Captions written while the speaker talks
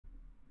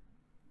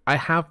I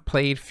have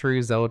played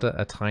through Zelda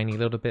a tiny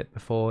little bit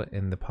before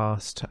in the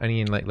past, only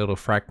in like little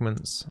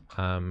fragments.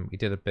 We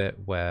did a bit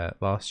where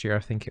last year I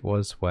think it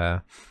was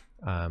where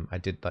I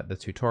did like the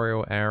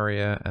tutorial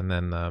area, and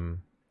then I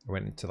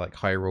went into like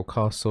Hyrule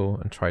Castle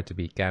and tried to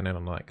beat Ganon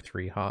on like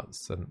 3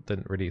 hearts and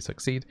didn't really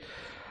succeed.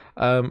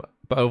 But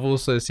I've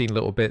also seen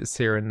little bits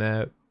here and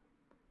there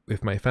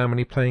with my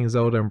family playing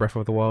Zelda and Breath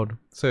of the Wild.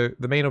 So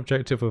the main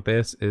objective of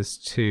this is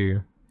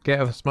to get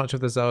as much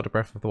of the Zelda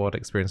Breath of the Wild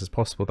experience as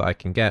possible that I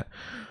can get,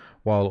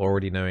 while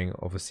already knowing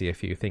obviously a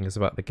few things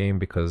about the game,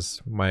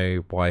 because my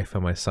wife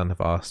and my son have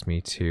asked me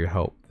to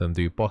help them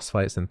do boss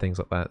fights and things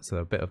like that, so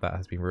a bit of that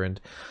has been ruined.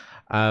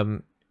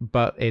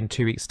 But in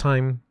 2 weeks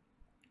time,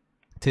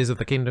 Tears of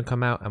the Kingdom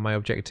come out, and my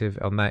objective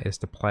on that is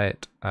to play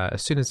it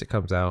as soon as it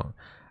comes out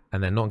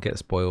and then not get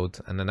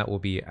spoiled, and then that will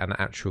be an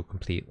actual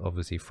complete,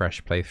 obviously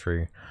fresh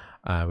playthrough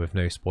with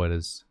no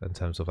spoilers in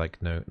terms of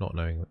like not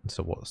knowing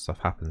so what stuff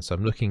happens. So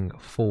I'm looking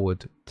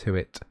forward to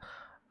it,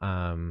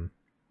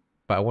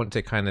 but I want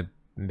to kind of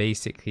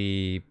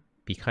basically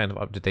be kind of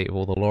up to date with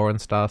all the lore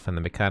and stuff and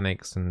the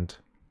mechanics, and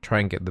try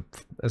and get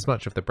as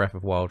much of the Breath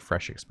of Wild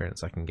fresh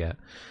experience I can get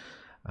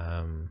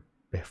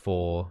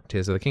before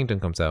Tears of the Kingdom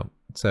comes out.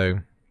 So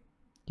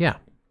yeah,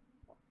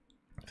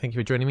 thank you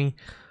for joining me.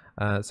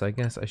 So I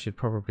guess I should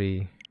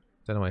probably,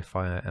 don't know why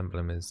Fire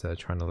Emblem is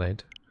trying to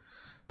load,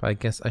 but I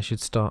guess I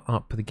should start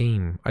up the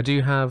game. I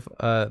do have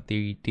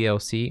the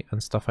DLC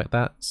and stuff like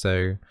that,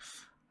 so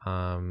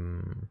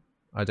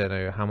I don't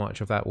know how much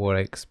of that will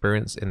I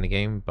experience in the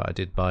game, but I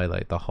did buy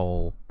like the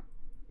whole,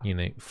 you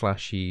know,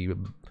 flashy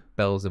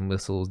bells and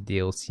whistles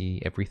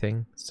DLC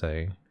everything.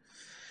 So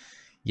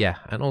yeah,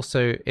 and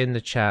also in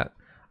the chat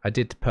I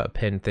did put a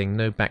pin thing,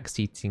 no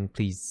backseating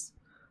please.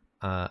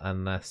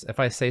 Unless if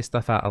I say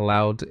stuff out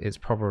aloud, it's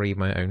probably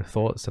my own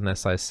thoughts,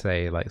 unless I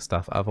say like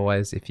stuff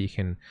otherwise. If you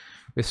can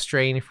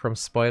restrain from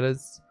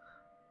spoilers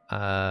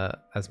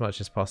as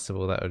much as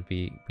possible, that would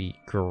be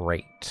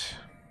great.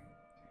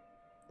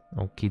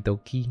 Okie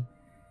dokie.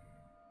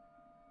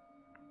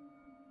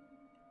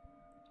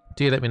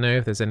 Do let me know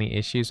if there's any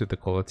issues with the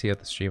quality of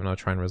the stream, and I'll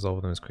try and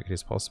resolve them as quickly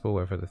as possible,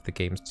 whether if the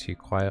game's too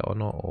quiet or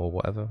not, or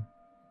whatever.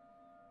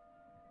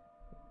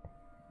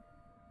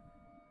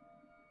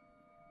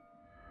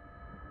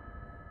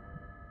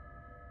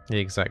 Yeah,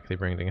 exactly,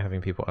 Bringing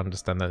having people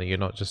understand that you're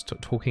not just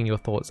talking your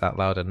thoughts out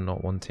loud and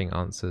not wanting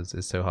answers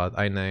is so hard.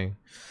 I know,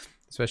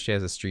 especially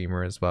as a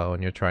streamer as well,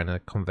 and you're trying to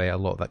convey a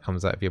lot that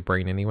comes out of your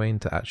brain anyway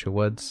into actual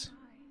words.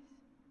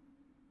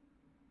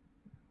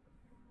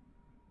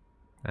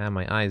 Ah,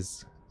 my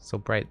eyes, so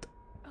bright.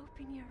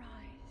 Open your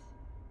eyes.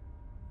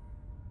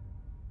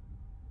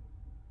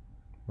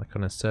 Like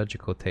on a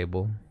surgical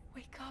table.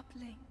 Wake up,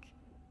 Link.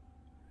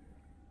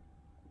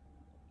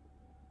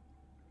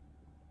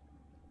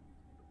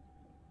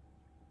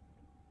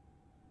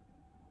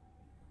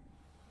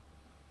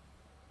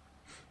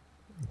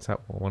 Is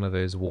that what one of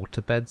those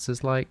water beds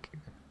is like?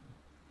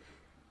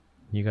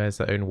 You guys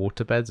that own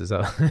water beds, is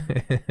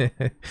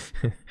that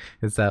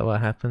is that what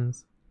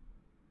happens?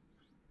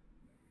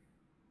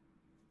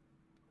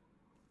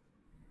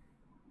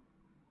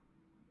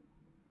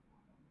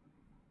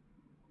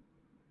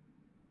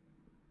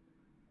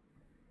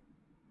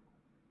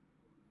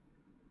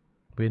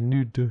 We're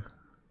nude.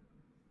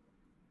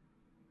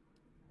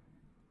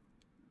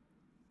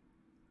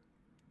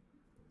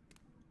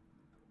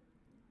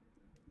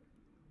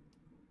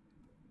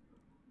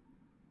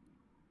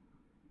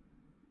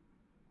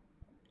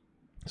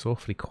 It's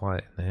awfully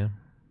quiet in there.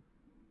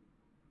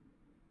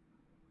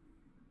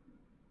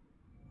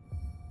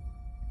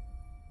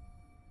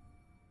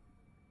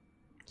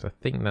 So I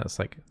think that's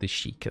like the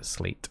Sheikah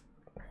slate,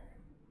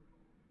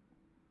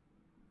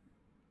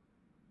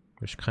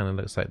 which kind of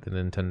looks like the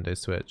Nintendo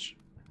Switch,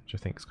 which I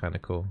think is kind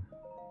of cool.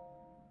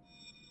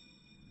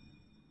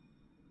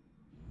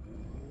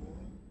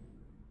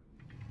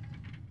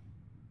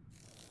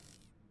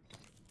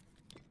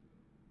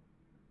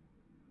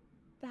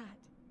 That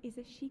is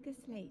a Sheikah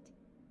slate.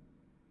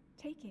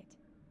 Take it.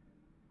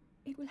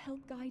 It will help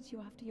guide you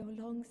after your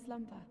long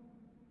slumber.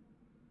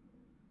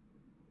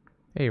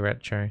 Hey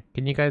Retro,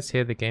 can you guys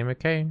hear the game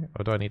okay?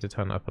 Or do I need to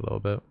turn it up a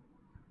little bit?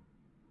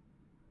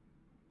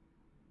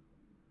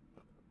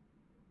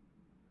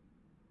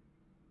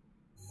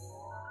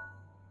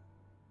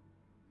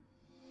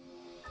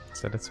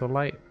 Is that a little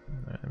light?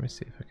 Right, let me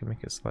see if I can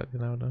make it slightly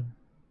louder.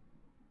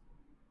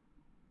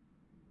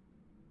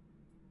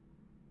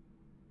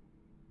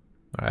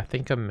 Right, I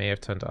think I may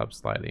have turned it up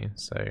slightly,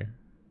 so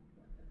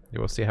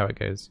we'll see how it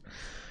goes.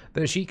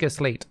 The Sheikah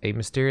Slate, a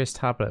mysterious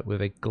tablet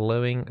with a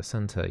glowing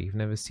center. You've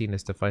never seen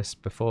this device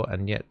before,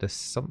 and yet there's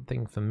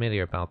something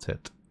familiar about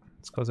it.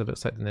 It's because it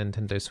looks like the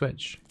Nintendo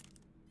Switch.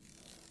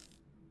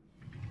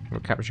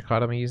 What capture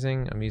card am I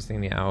using? I'm using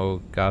the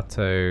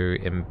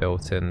Elgato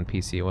inbuilt-in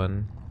PC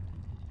one.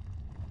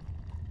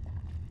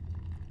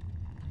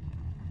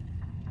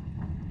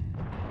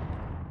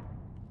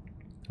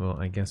 Well,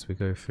 I guess we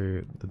go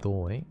through the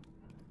doorway.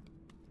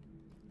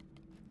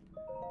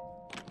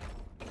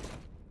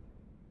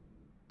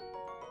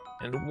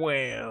 And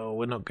well,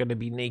 we're not going to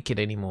be naked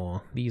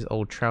anymore. These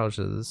old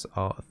trousers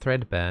are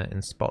threadbare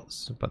in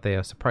spots, but they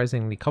are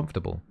surprisingly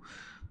comfortable.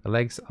 The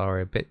legs are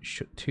a bit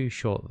too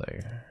short though.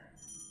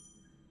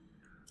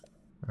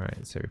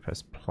 Alright, so we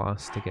press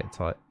plus to get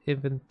to our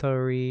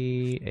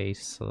inventory, a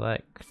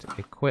select,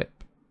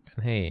 equip,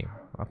 and hey,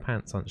 our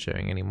pants aren't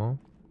showing anymore.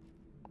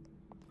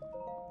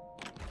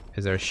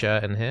 Is there a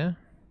shirt in here?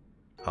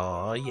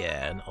 Oh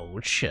yeah, an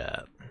old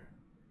shirt.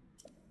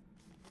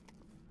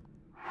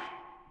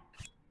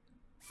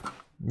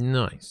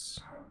 Nice.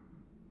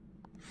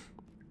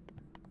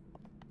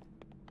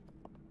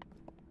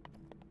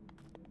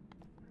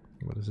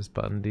 What does this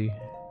button do?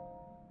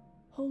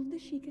 Hold the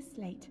Sheikah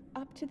slate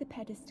up to the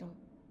pedestal.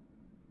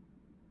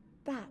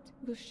 That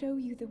will show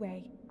you the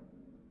way.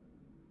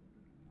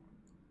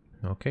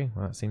 Okay,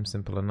 well that seems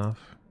simple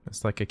enough.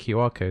 It's like a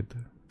QR code.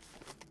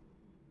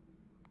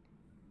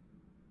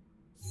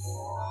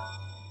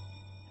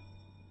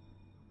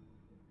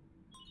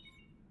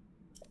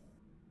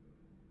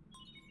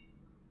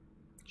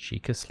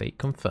 Sheikah slate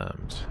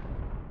confirmed.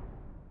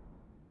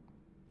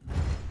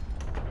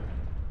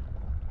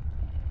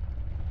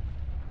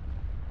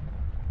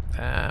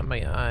 Ah,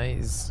 my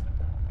eyes.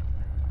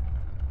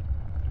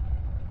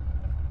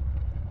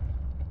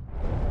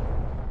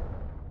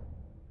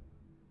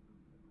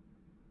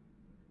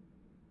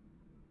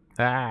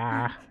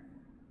 Ah.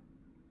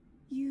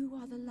 You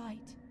are the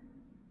light.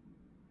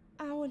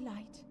 Our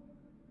light.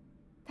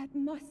 That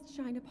must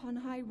shine upon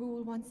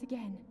Hyrule once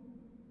again.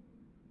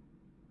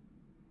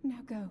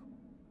 Now go.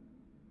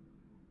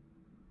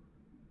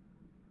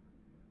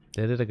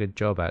 They did a good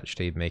job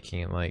actually making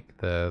it like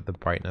the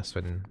brightness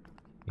when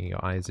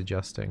your eyes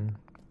adjusting.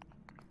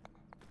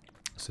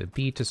 So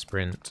B to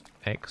sprint,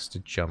 X to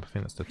jump. I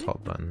think that's the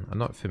top button. I'm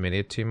not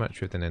familiar too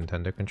much with the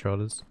Nintendo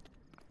controllers,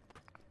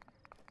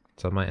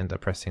 so I might end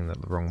up pressing the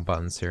wrong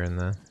buttons here and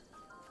there.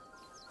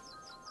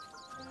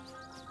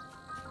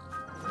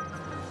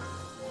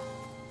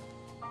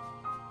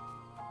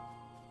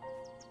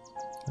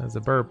 There's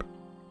a burp.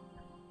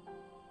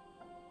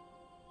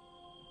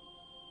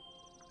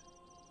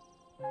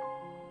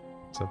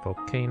 It's a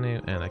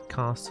volcano and a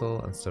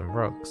castle and some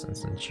rocks and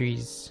some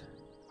trees.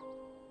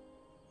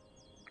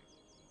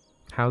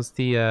 How's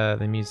the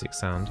music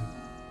sound?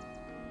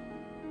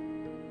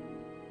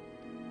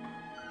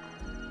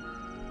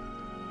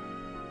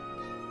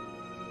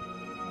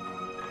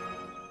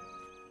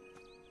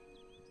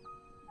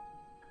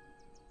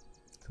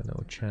 It's an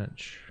old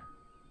church.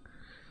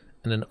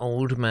 And an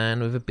old man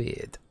with a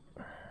beard.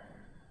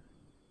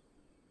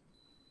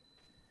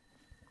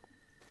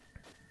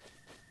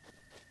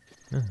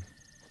 Oh.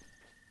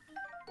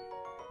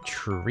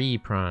 Tree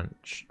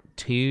branch.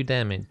 2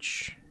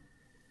 damage.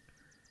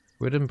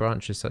 Wooden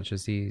branches such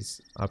as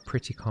these are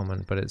pretty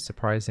common, but it's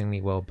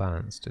surprisingly well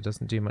balanced. It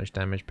doesn't do much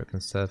damage, but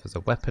can serve as a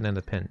weapon in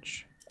a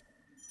pinch.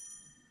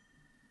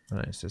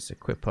 Right, so let's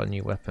equip our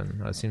new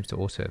weapon. Oh, it seems to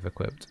auto have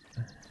equipped.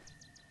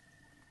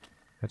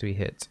 How do we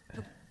hit?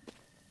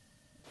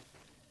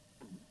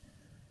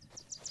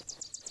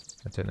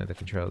 I don't know the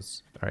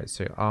controls. Alright,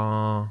 so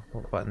R.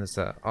 What button is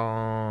that?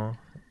 R.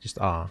 Just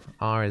R.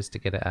 R is to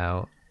get it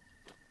out.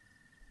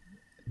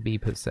 B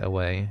puts it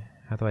away.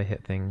 How do I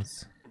hit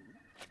things?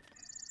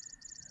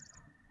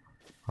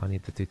 I'll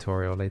need the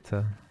tutorial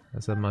later.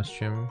 There's a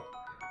mushroom.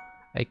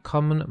 A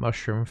common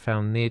mushroom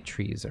found near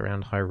trees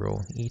around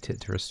Hyrule. Eat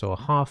it to restore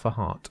half a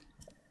heart.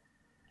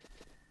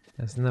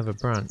 There's another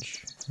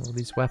branch. All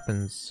these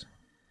weapons.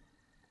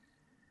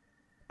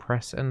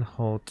 Press and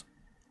hold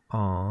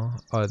R.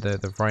 Oh,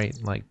 the right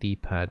like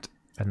D-pad,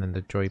 and then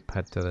the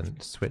joypad to then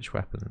switch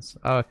weapons.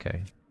 Oh,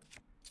 okay.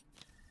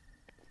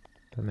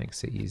 That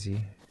makes it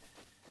easy.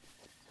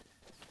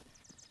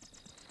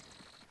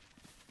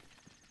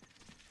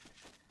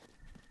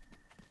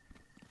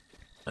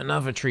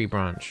 Another tree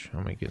branch.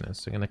 Oh my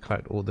goodness. I'm gonna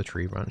collect all the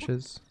tree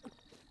branches.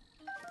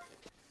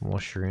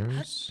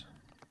 Mushrooms.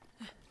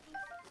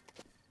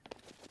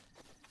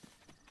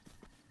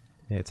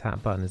 The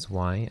attack button is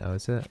Y. Oh,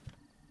 is it?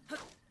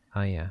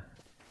 Oh, yeah.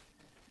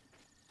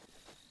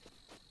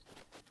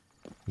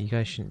 You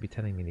guys shouldn't be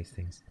telling me these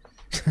things.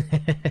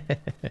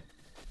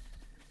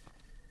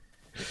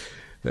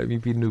 Let me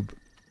be noob.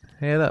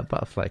 Hey, that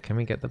butterfly. Can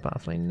we get the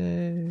butterfly?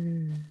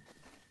 No.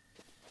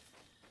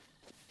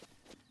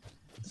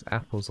 There's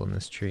apples on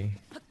this tree.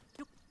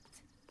 Let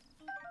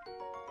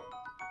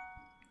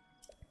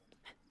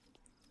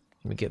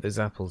me get those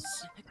apples.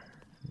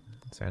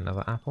 Is there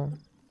another apple?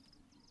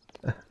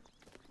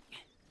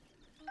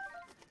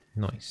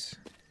 Nice.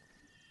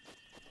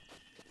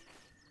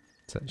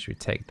 So should we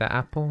take that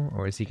apple,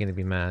 or is he going to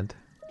be mad?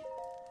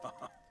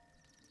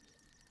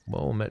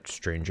 Well met,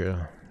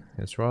 stranger.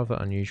 It's rather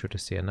unusual to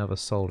see another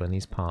soul in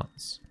these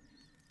parts.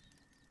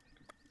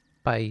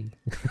 Bye.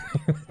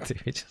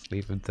 Did we just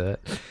leave him to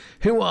it?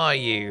 Who are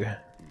you?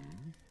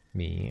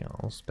 Me,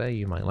 I'll spare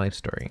you my life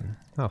story.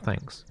 Oh,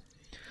 thanks.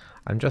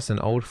 I'm just an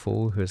old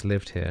fool who has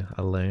lived here,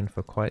 alone,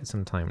 for quite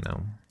some time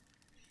now.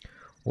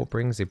 What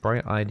brings a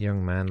bright-eyed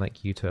young man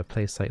like you to a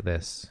place like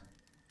this?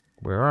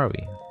 Where are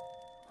we?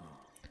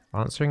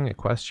 Answering a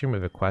question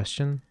with a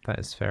question? That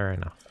is fair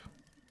enough.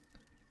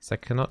 As I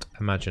cannot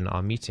imagine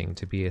our meeting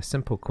to be a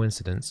simple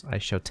coincidence, I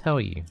shall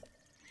tell you.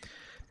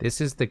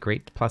 This is the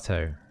Great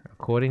Plateau.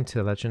 According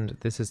to legend,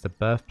 this is the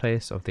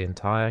birthplace of the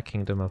entire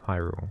kingdom of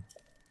Hyrule.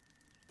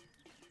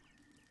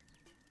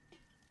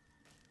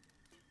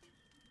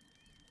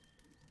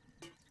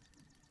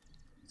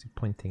 Is he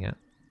pointing at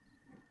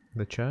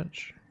the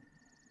church?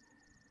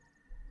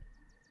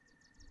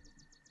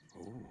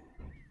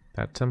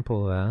 That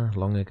temple there,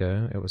 long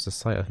ago, it was the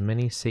site of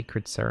many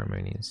sacred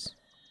ceremonies.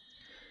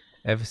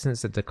 Ever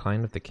since the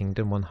decline of the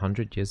kingdom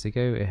 100 years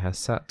ago, it has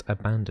sat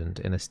abandoned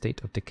in a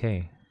state of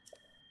decay.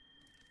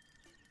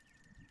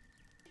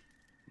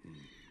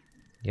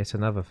 Yet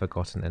another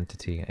forgotten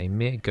entity, a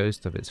mere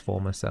ghost of its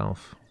former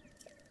self.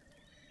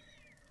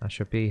 I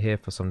shall be here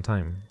for some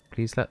time.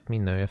 Please let me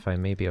know if I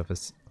may be of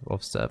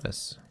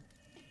service.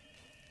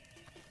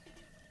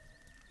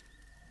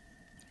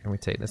 Can we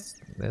take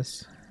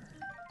this?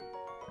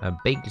 A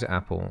baked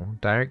apple.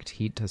 Direct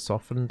heat has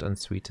softened and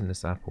sweetened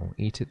this apple.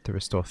 Eat it to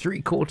restore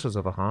 3/4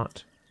 of a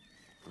heart.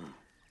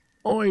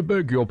 I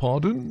beg your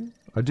pardon?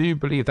 I do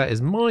believe that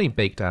is my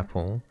baked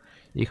apple.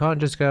 You can't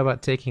just go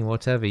about taking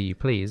whatever you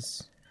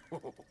please.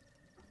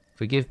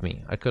 Forgive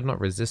me, I could not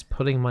resist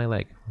pulling my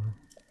leg.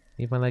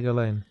 Leave my leg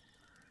alone.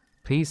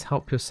 Please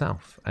help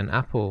yourself. An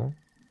apple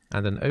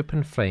and an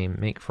open flame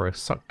make for a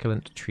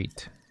succulent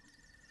treat.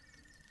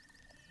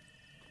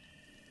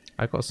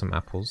 I got some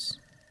apples.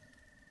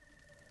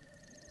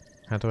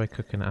 How do I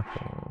cook an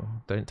apple?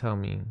 Don't tell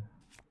me.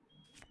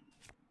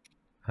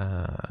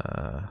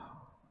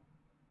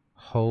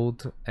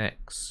 Hold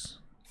X.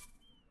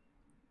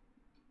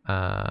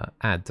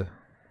 Add.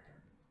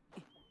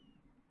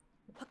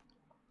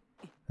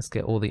 Let's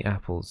get all the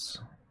apples.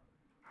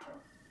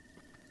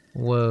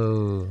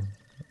 Whoa.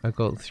 I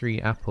got 3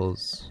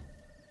 apples.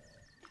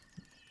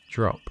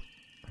 Drop.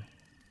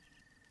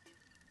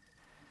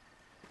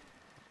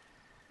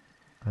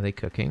 Are they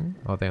cooking?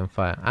 Or are they on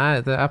fire?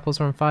 Ah, the apples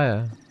are on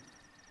fire.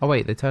 Oh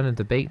wait, they turn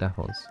into baked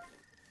apples.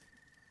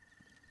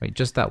 Wait,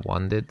 just that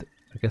one did?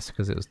 I guess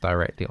because it was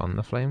directly on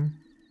the flame.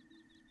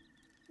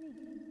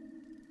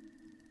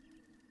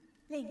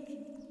 Link.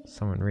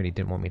 Someone really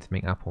didn't want me to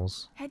make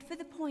apples. Head for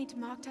the point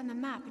marked on the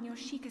map in your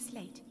Sheikah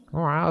slate.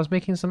 Alright, I was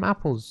making some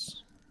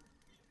apples.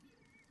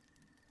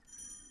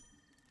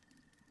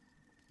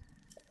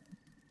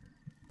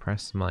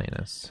 Press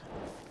minus.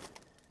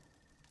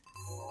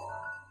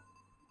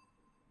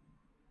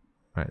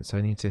 Right, so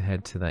I need to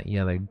head to that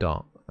yellow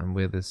dot and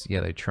with this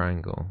yellow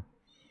triangle.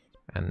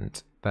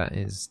 And that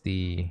is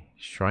the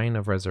Shrine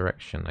of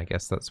Resurrection. I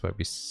guess that's where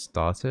we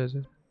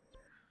started.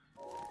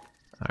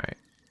 Alright.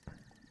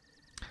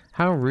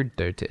 How rude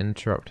though to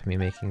interrupt me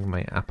making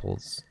my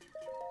apples.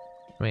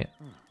 Wait,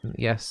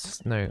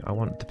 yes, no, I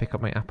want to pick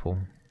up my apple.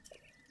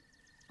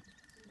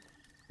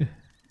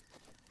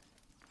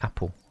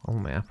 Apple, I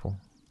want my apple.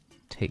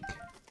 Take.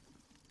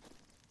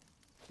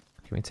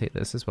 Can we take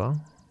this as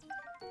well?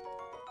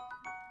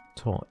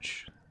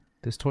 Torch.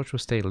 This torch will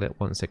stay lit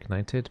once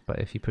ignited, but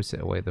if you put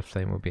it away, the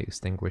flame will be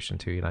extinguished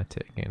until you light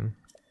it again.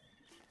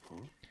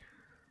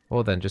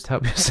 Or then just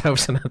help yourself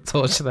to that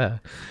torch there.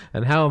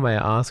 And how am I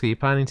ask? Are you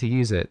planning to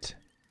use it?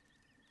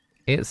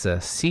 It's a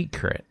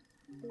secret.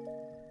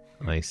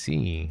 I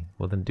see.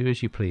 Well then do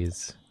as you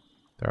please.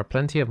 There are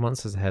plenty of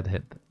monsters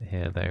ahead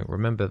here though.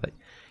 Remember that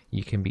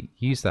you can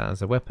use that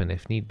as a weapon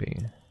if need be.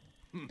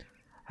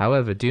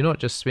 However, do not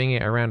just swing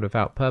it around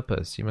without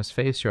purpose. You must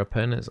face your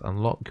opponents and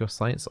lock your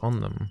sights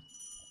on them.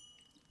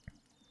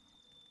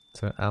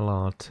 So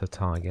LR to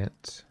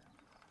target.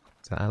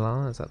 Is that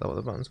LR? Is that what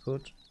the button's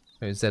called?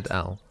 Oh,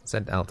 ZL.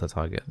 ZL to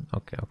target.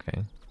 Okay,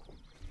 okay.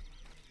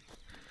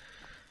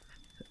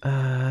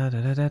 Oh,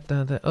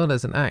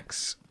 there's an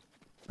axe.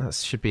 That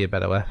should be a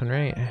better weapon,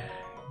 right?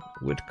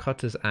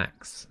 Woodcutter's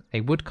axe.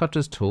 A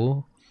woodcutter's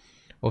tool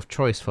of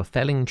choice for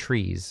felling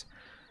trees.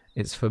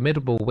 Its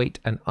formidable weight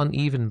and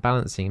uneven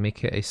balancing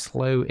make it a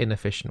slow,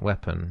 inefficient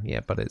weapon.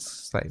 Yeah, but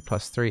it's like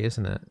 +3,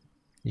 isn't it?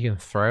 You can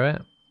throw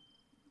it.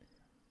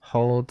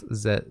 Hold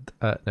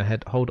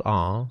hold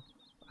R,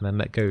 and then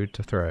let go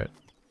to throw it.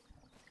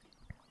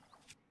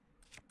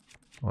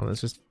 Well,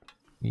 let's just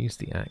use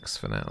the axe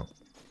for now.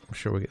 I'm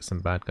sure we'll get some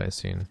bad guys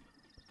soon.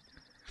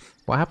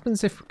 What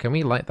happens if... Can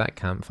we light that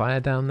campfire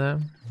down there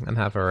and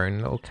have our own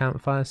little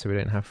campfire so we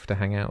don't have to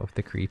hang out with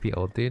the creepy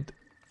old dude?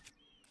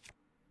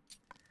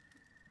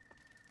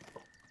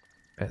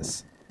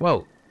 Let's...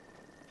 Whoa!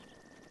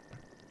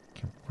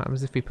 What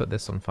happens if we put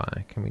this on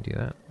fire? Can we do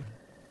that?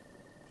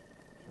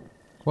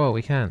 Whoa,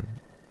 we can.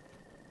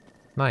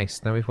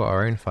 Nice, now we've got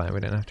our own fire. We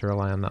don't have to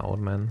rely on that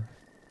old man.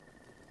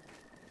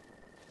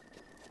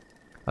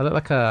 I look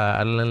like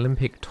an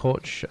Olympic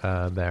torch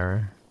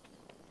bearer.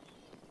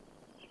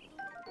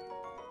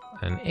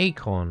 An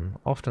acorn,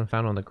 often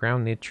found on the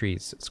ground near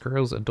trees.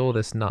 Squirrels adore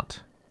this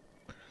nut.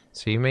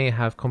 So you may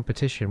have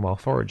competition while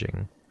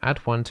foraging. Add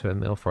one to a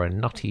meal for a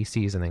nutty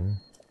seasoning.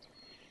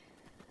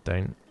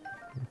 Don't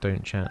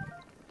chat.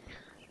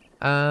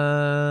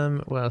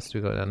 What else do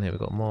we got down here? We've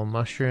got more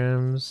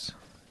mushrooms.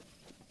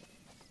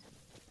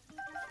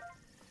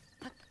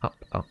 Up,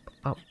 up,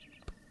 up.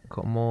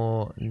 Got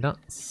more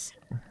nuts.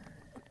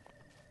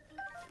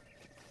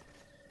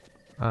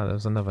 Oh,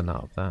 there's another nut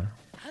up there.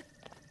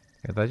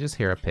 Did I just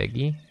hear a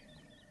piggy?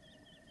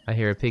 I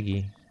hear a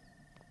piggy.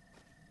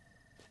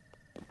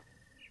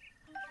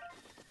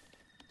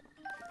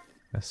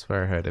 I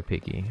swear I heard a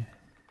piggy.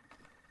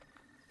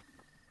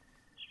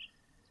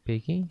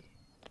 Piggy?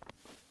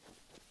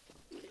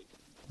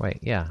 Wait,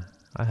 yeah,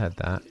 I heard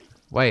that.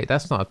 Wait,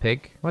 that's not a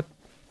pig. What?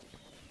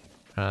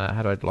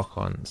 How do I lock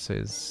on? So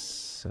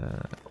it's...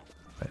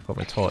 I've got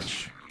my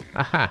torch.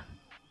 Aha!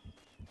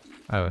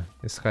 Oh,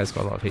 this guy's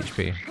got a lot of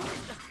HP.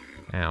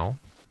 Ow.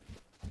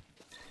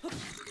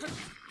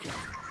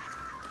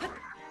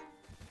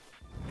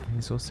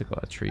 He's also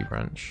got a tree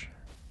branch.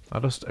 I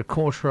lost a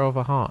quarter of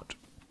a heart.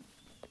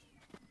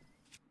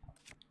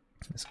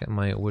 Let's get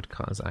my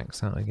woodcutter's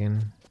axe out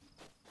again.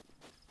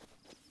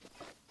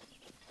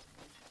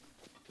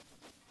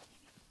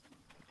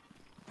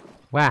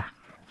 Wah!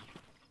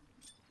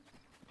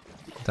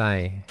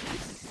 Die.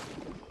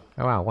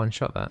 Oh wow, one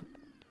shot that.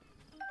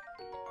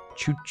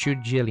 Choo-choo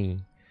jelly.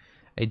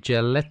 A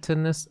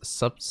gelatinous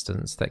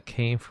substance that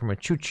came from a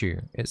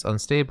choo-choo. It's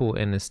unstable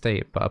in this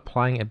state, but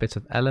applying a bit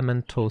of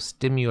elemental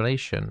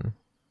stimulation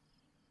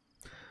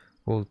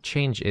will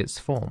change its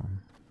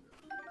form.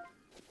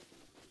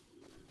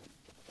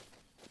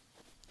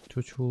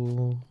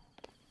 Choo-choo.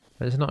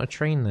 But it's not a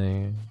train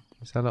though.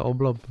 It's a little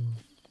blob.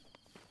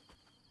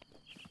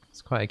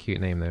 It's quite a cute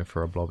name though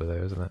for a blobber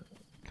though, isn't it?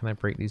 Can I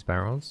break these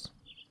barrels?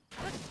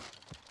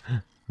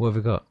 What have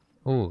we got?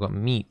 Oh, we've got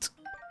meat.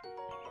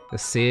 A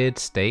seared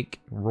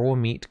steak, raw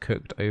meat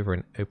cooked over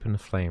an open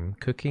flame.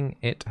 Cooking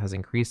it has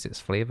increased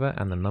its flavor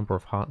and the number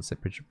of hearts it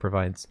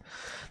provides.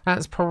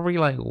 That's probably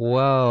like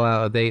well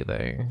out of date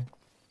though.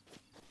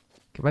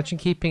 Imagine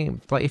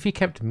keeping, like if you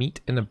kept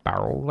meat in a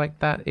barrel like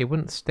that, it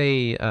wouldn't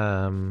stay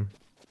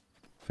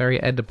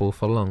very edible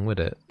for long, would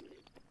it?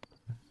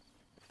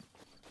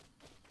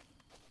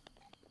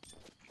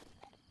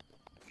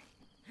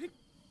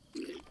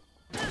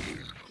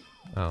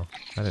 Oh,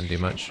 I didn't do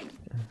much.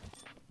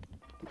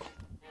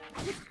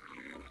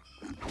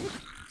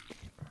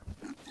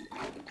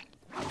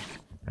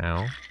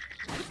 Ow.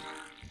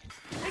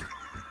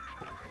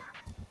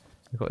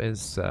 He got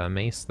his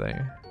mace though.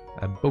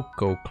 A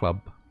boko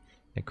club.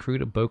 A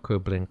crude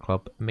bokoblin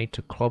club made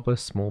to clobber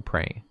small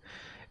prey.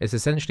 It's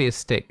essentially a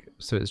stick,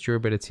 so its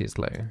durability is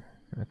low.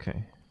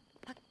 Okay.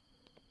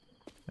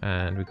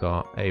 And we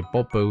got a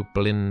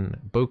bokoblin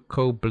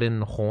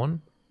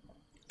horn.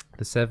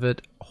 The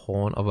severed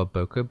horn of a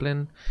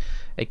bokoblin.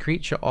 A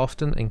creature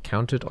often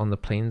encountered on the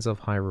plains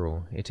of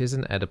Hyrule. It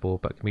isn't edible,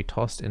 but can be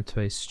tossed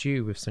into a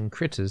stew with some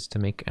critters to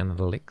make an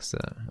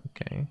elixir.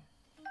 Okay.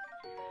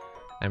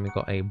 And we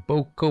got a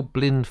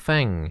bokoblin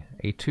fang,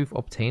 a tooth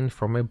obtained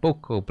from a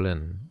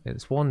bokoblin.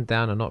 It's worn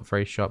down and not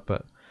very sharp,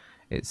 but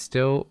it's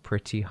still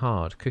pretty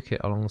hard. Cook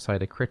it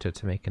alongside a critter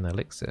to make an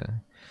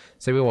elixir.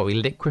 So we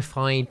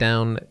liquefy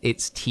down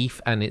its teeth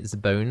and its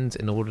bones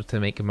in order to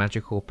make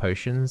magical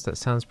potions? That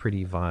sounds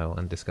pretty vile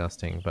and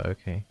disgusting, but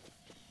okay.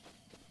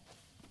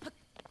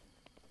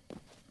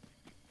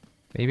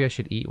 Maybe I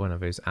should eat one of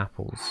those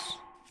apples.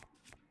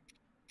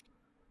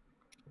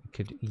 We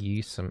could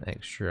use some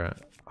extra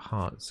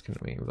hearts,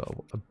 couldn't we? We've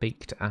got a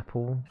baked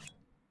apple.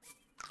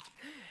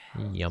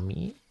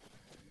 Yummy.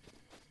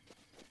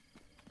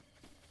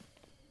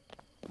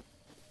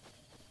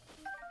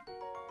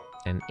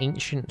 An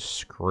ancient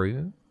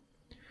screw.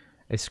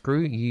 A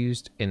screw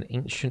used in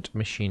ancient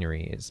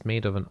machinery. It's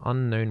made of an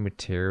unknown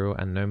material,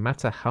 and no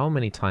matter how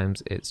many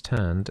times it's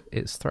turned,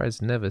 its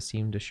threads never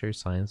seem to show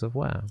signs of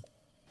wear.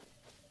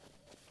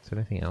 Is there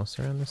anything else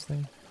around this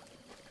thing?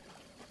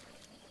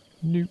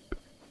 Nope.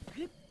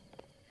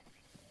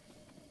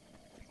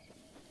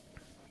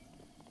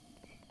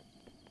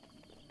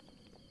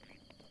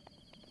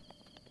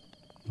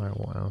 Alright,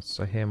 what else?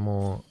 I hear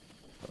more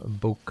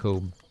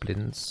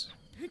bokoblins.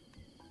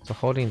 So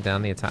holding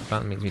down the attack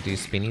button makes me do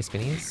spinnies.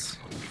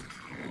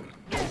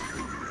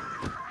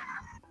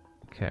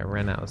 Okay, I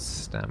ran out of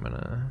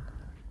stamina.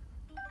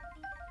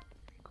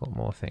 Got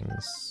more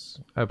things.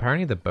 Oh,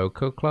 apparently the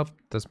Boko Club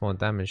does more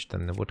damage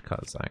than the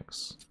Woodcutter's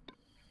Axe.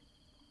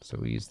 So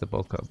we use the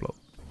Boko Club.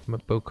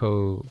 What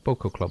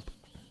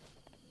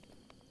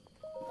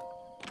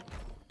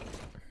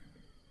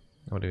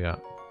do we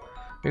got?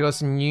 We got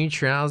some new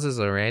trousers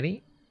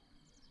already.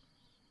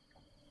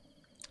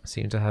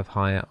 Seem to have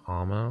higher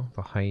armor.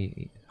 The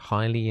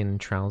Hylian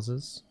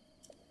trousers.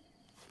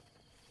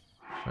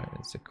 Right,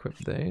 let's equip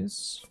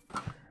those.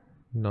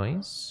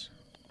 Nice.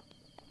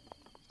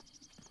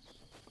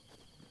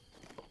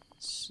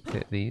 Let's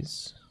hit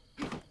these.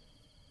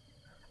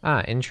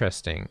 Ah,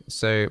 interesting.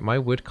 So my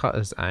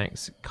woodcutter's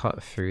axe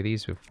cut through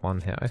these with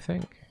one hit, I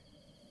think.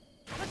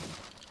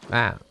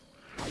 Ah.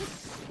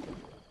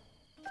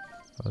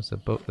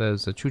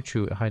 There's a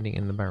choo-choo hiding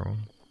in the barrel.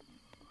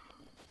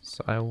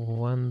 So I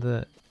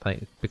wonder,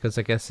 like, because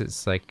I guess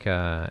it's like,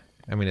 I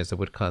mean, it's a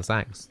woodcutter's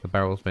axe. The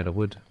barrel's made of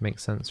wood.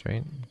 Makes sense,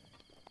 right?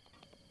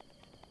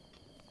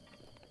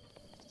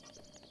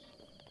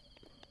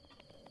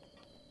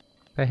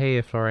 But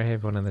hey Flora, hey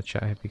everyone in the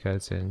chat, I hope you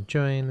guys are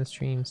enjoying the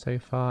stream so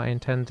far. I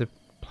intend to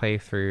play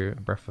through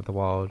Breath of the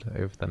Wild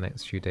over the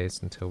next few days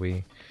until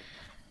we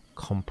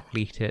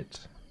complete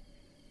it.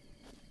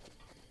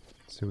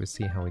 So we'll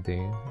see how we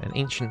do. An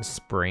ancient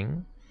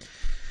spring.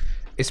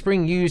 A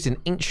spring used in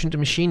ancient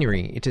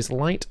machinery. It is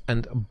light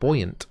and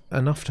buoyant,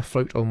 enough to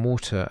float on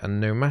water, and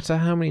no matter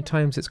how many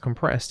times it's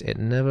compressed, it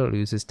never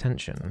loses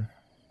tension.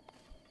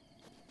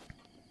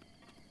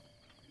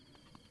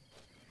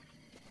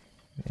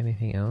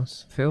 Anything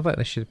else? I feel like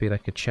there should be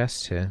like a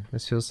chest here.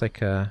 This feels like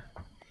we're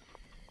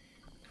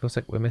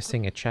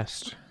missing a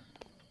chest.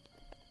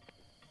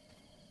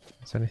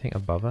 Is there anything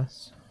above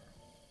us?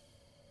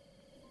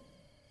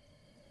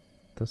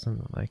 Doesn't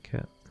look like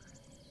it.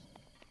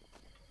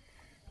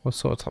 What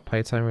sort of top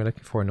playtime are we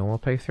looking for a normal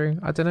playthrough?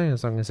 I don't know,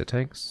 as long as it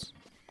takes.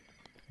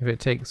 If it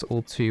takes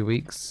all 2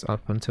 weeks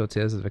up until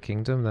Tears of the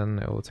Kingdom, then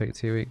it will take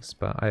 2 weeks,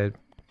 but I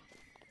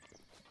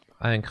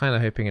am kind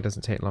of hoping it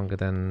doesn't take longer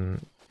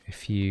than a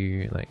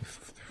few, like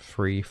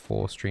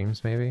 3-4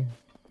 streams maybe.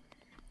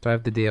 Do I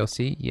have the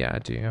DLC? Yeah, I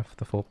do have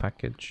the full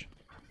package.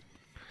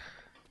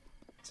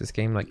 Is this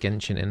game like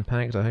Genshin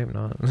Impact? I hope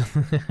not.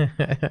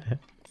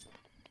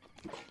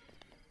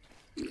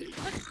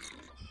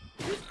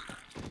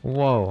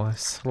 Whoa, I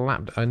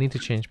slapped. I need to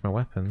change my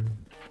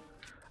weapon.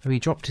 Oh, he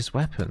dropped his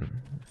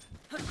weapon.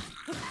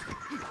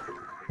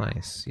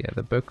 Nice. Yeah,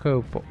 the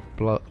Boko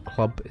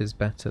club is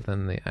better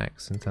than the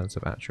axe in terms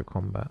of actual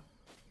combat.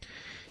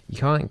 You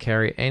can't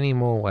carry any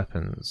more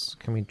weapons.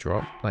 Can we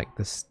drop like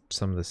this?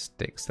 Some of the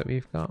sticks that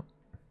we've got?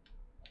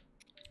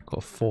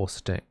 Got 4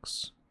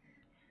 sticks.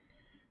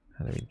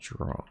 How do we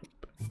drop?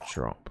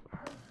 Drop.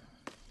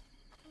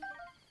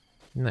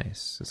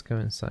 Nice. Let's go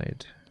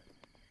inside.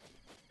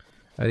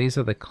 Oh, these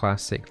are the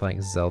classic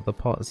like Zelda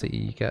pots that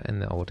you get in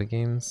the older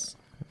games.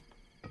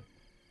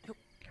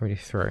 Can we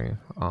throw?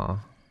 Ah,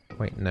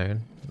 wait, no,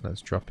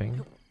 that's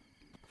dropping.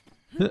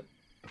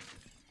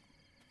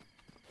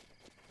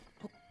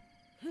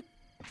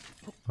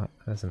 What?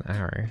 There's an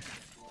arrow.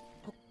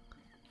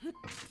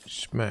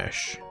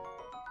 Smash.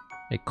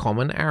 A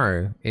common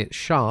arrow. Its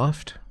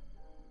shaft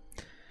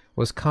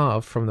was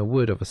carved from the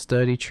wood of a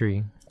sturdy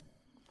tree.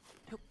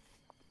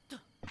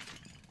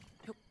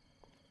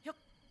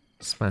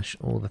 Smash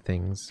all the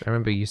things. I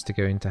remember I used to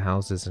go into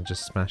houses and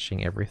just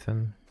smashing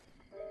everything.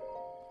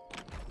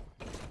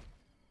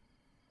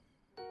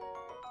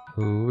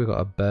 Ooh, we got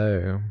a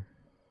bow.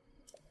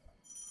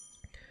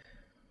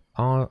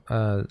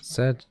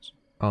 Z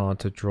R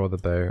to draw the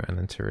bow and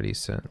then to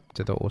release it.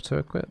 Did it auto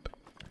equip?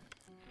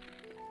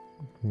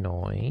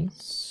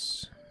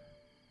 Nice.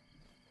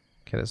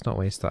 Okay, let's not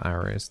waste our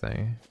arrows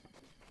though.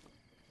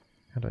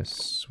 How do I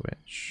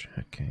switch?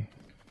 Okay.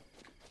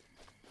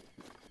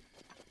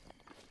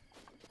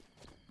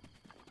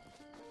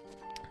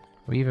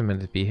 Are we even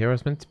meant to be here? I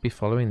was meant to be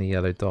following the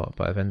yellow dot,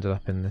 but I've ended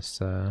up in this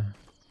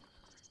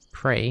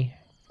prey.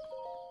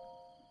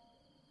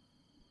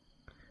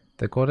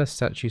 The goddess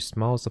statue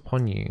smiles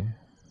upon you.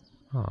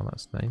 Oh,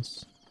 that's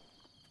nice.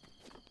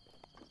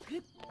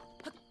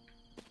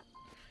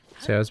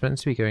 So I was meant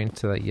to be going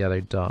to that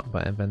yellow dot,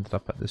 but I've ended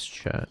up at this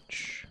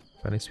church.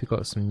 But at least we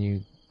got some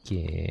new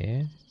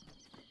gear.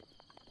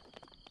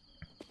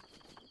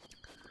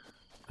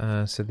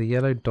 So the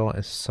yellow dot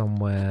is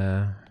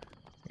somewhere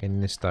in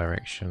this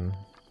direction.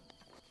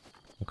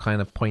 I'm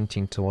kind of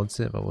pointing towards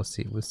it, but we'll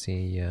see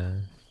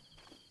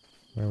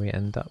where we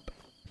end up.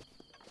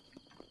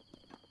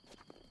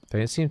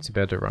 Don't seem to be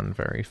able to run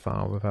very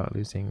far without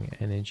losing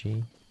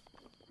energy.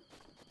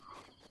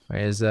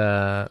 There's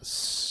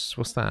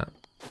what's that?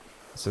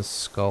 It's a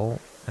skull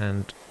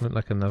and look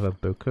like another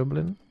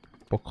bokoblin.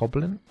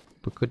 Bokoblin?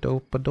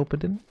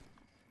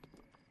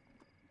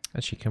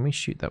 Actually, can we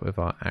shoot that with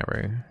our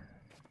arrow?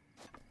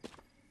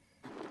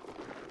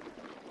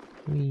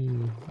 Whee.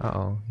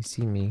 Uh-oh, you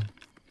see me.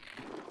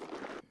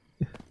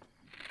 Can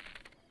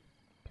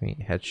we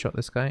headshot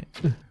this guy?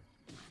 Oh,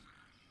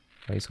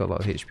 he's got a lot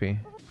of HP.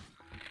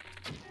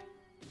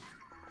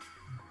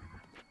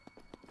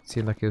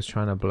 Seemed like he was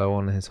trying to blow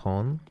on his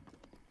horn.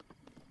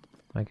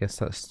 I guess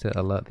that's to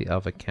alert the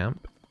other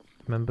camp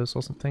members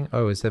or something.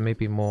 Oh, is there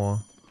maybe more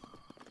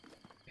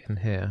in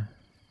here?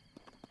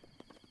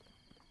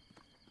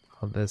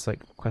 Oh, there's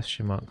like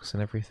question marks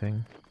and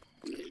everything.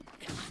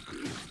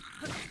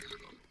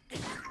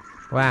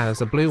 Wow, there's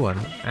a blue one.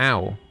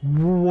 Ow.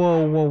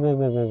 Whoa, whoa, whoa,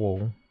 whoa, whoa,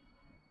 whoa.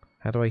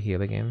 How do I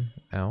heal again?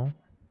 Ow.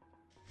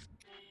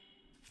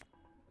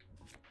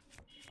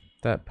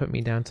 That put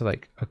me down to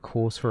like a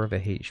quarter of a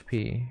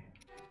HP.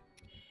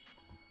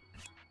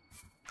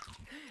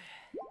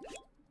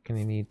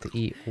 Gonna need to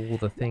eat all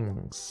the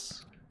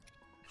things.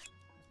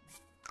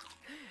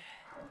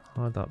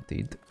 Hard up,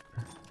 dude.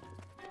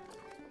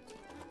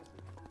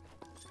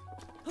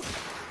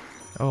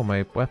 Oh,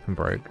 my weapon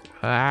broke.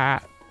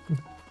 Ah!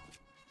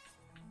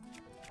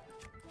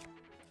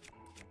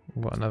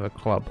 What, another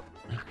club?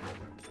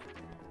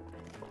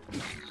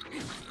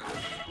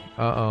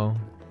 Uh-oh.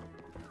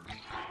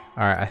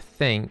 Alright, I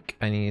think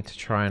I need to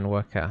try and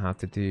work out how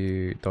to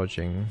do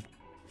dodging.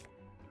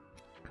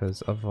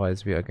 because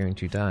otherwise we are going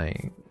to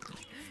die.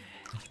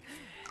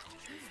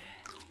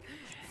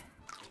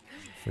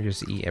 We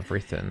just eat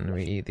everything.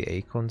 We eat the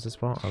acorns as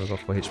well. I was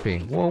off for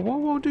HP. Whoa, whoa,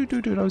 whoa,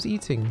 dude, I was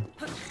eating.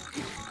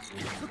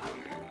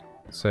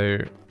 So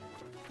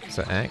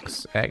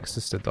X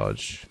is to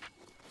dodge.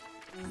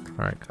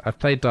 Alright, I've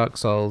played Dark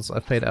Souls,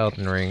 I've played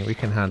Elden Ring. We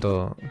can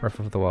handle Breath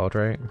of the Wild,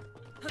 right?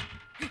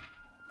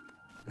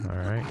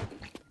 Alright.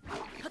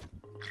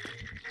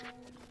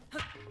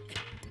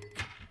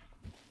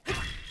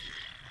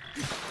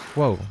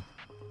 Whoa.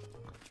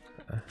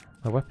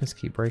 My weapons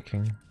keep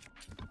breaking.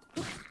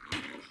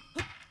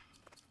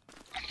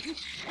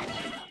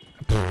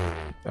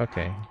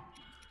 Okay.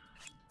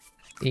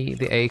 Eat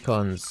the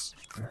acorns.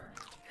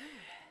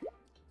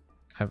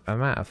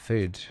 I'm out of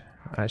food.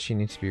 I actually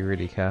need to be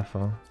really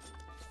careful.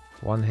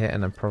 One hit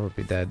and I'm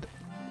probably dead.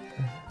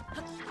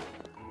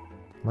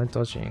 Am I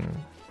dodging?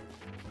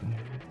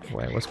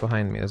 Wait, what's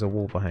behind me? There's a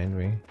wall behind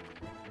me.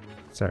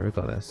 Sorry, we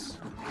got this.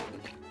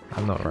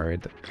 I'm not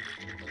worried.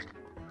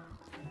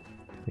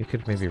 You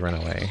could maybe run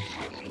away.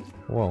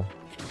 Whoa.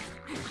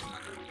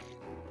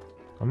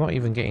 I'm not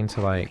even getting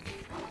to like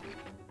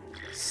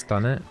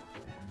stun it.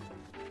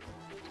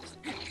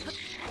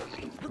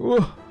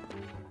 Whoa.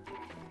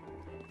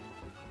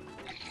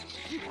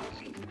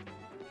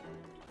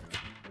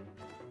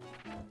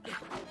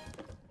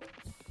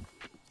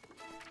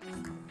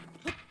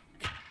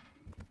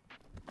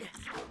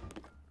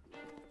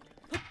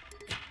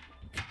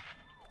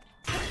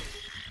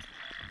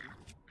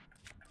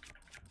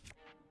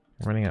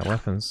 I'm running out of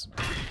weapons.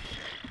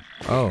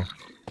 Oh.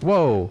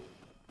 Whoa!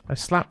 I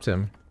slapped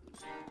him.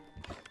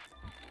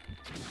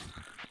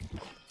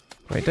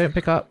 Wait, don't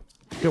pick up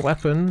your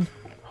weapon.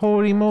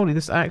 Holy moly,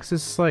 this axe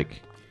is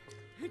like...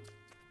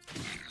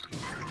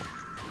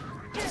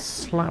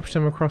 slapped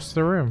him across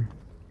the room.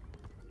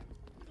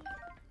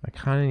 I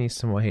kinda need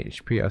some more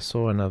HP. I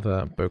saw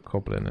another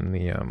bokoblin in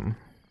the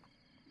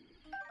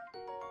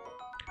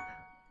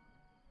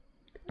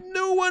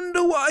No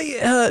wonder why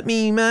it hurt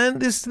me, man.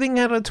 This thing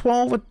had a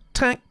 12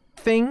 attack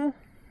thing.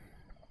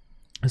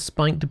 A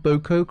spiked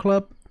boko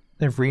club.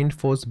 A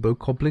reinforced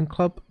bokoblin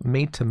club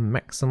made to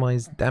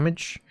maximize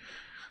damage.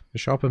 The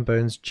sharpened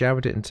bones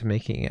jabbed it into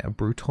making it a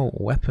brutal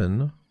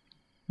weapon.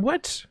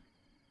 What?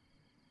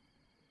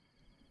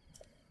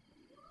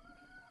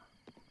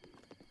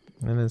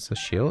 And there's a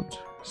shield.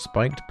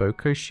 Spiked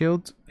boko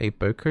shield. A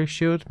boko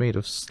shield made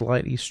of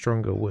slightly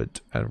stronger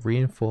wood and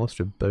reinforced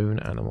with bone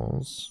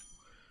animals.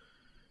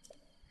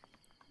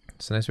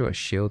 So nice, we've got a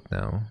shield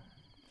now.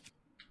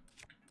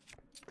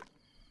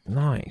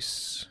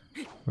 Nice.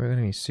 We're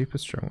gonna be super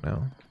strong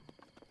now.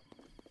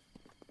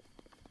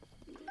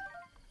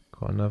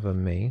 Got another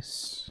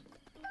mace.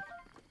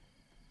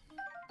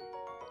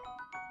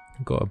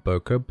 Got a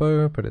boko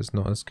bow, but it's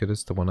not as good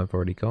as the one I've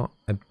already got.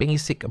 A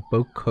basic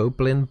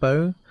bokoblin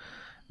bow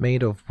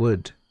made of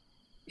wood.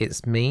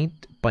 It's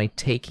made by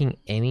taking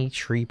any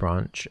tree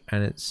branch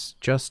and it's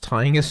just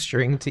tying a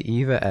string to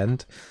either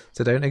end.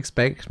 So don't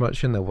expect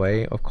much in the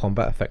way of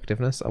combat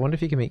effectiveness. I wonder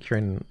if you can make your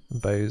own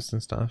bows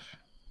and stuff.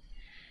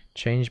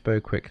 Change bow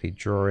quickly,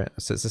 draw it.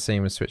 So it's the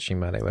same as switching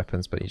melee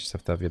weapons, but you just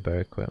have to have your bow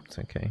equipped.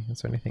 Okay,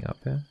 is there anything up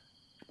here?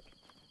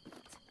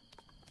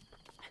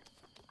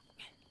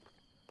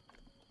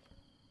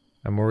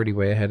 I'm already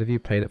way ahead of you,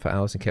 played it for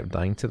hours and kept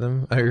dying to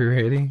them. Oh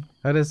really?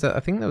 Oh, there's a,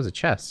 I think there was a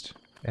chest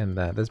in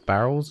there. There's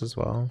barrels as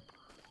well.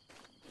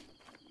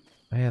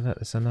 Oh yeah, look,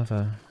 there's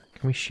another.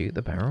 Can we shoot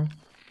the barrel?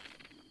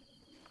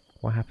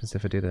 What happens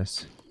if I do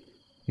this?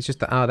 It's just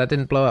that, oh, that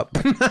didn't blow up.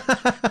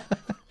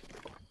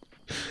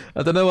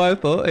 I don't know why I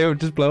thought it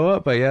would just blow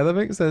up, but yeah, that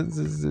makes sense.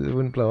 It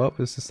wouldn't blow up.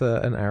 It's just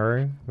an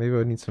arrow. Maybe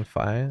I need some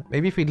fire.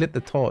 Maybe if we lit the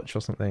torch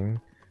or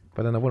something,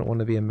 but then I wouldn't want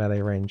to be in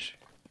melee range.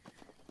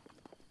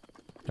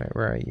 Right,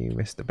 where are you,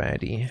 Mr.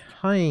 Baddie?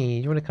 Hi,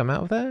 you want to come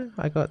out of there?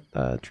 I got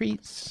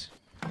treats.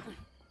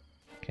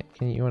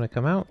 You want to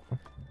come out?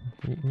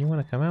 You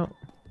want to come out?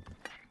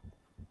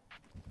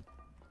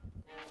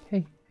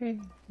 Hey,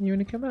 you want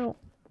to come out?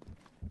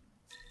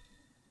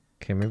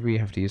 Okay, maybe we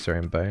have to use our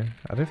own bow.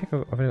 I don't think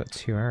I've only got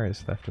 2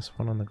 arrows left. There's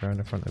one on the ground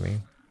in front of me.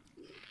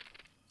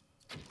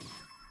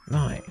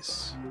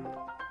 Nice.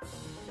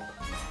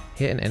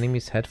 Hit an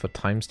enemy's head for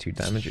 ×2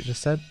 damage, it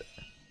just said.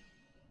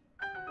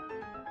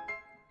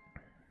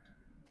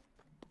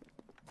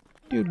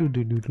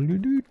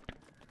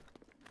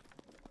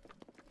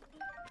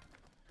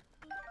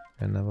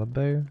 Another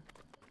bow.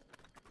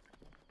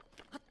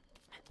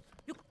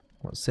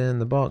 What's in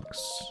the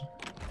box?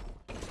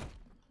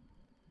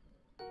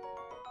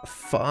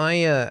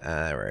 Fire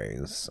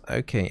arrows.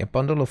 Okay, a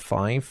bundle of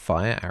 5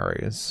 fire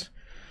arrows.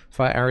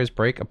 Fire arrows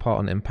break apart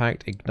on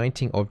impact,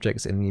 igniting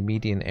objects in the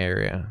immediate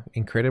area.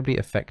 Incredibly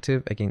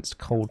effective against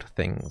cold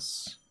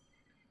things.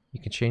 You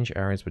can change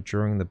arrows by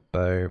drawing the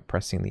bow,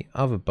 pressing the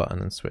other button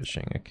and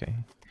switching. Okay.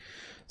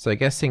 So I'm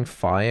guessing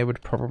fire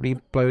would probably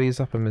blow these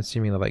up. I'm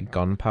assuming they're like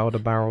gunpowder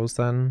barrels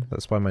then.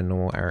 That's why my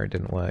normal arrow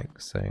didn't work,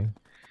 so...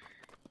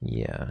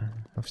 yeah.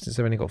 Since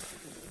I've only got...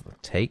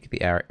 take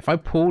the arrow. If I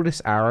pull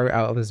this arrow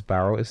out of this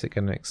barrel, is it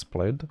going to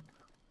explode?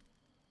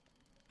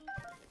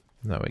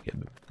 No, we're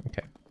good.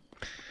 Okay.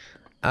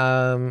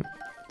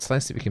 It's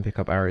nice that we can pick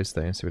up arrows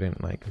though, so we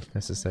don't like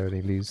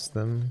necessarily lose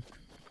them.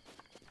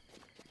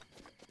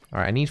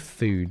 Alright, I need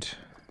food.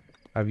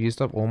 I've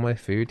used up all my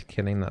food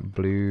killing that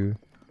blue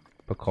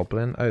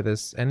bokoblin. Oh,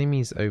 there's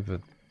enemies over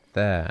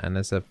there, and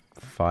there's a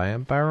fire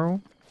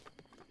barrel.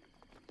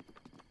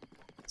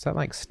 Is that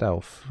like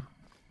stealth?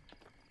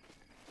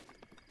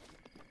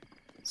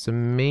 So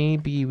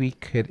maybe we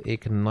could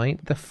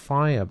ignite the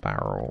fire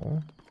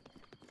barrel.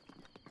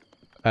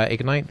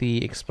 Ignite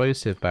the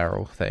explosive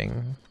barrel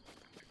thing.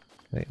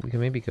 We can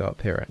maybe go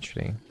up here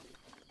actually.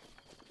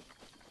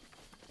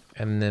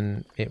 And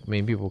then it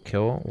maybe will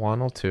kill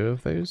one or two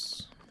of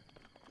those.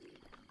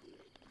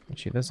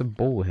 Actually, there's a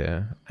ball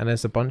here. And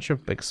there's a bunch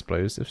of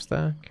explosives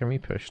there. Can we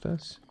push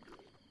this?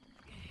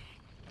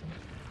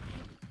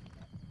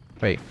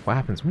 Wait, what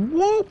happens?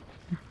 Whoa!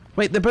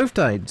 Wait, they both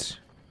died.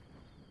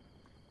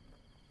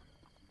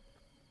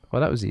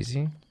 Well, that was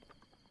easy.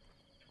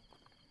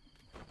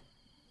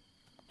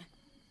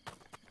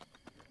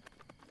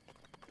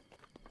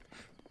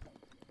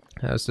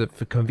 That was a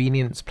for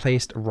convenience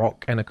placed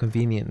rock and a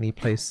conveniently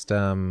placed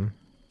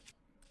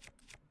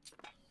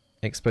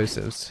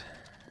explosives.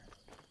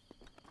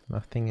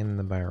 Nothing in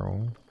the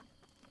barrel.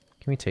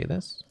 Can we take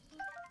this?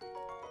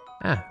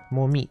 Ah,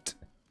 more meat.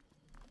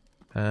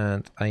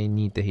 And I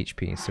need the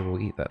HP, so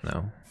we'll eat that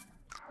now.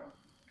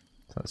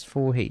 So that's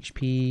 4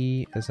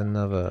 HP. There's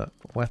another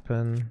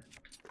weapon.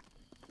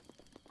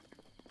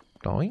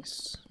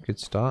 Nice. Good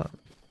start.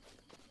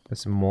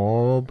 There's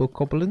more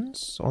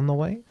bokoblins on the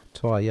way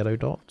to our yellow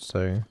dot,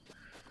 so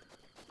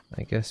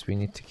I guess we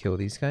need to kill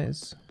these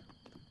guys.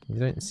 You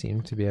don't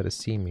seem to be able to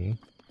see me.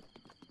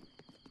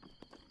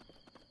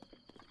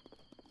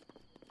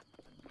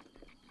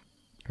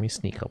 Can we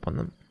sneak up on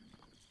them?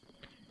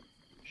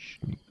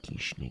 Sneaky,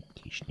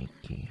 sneaky,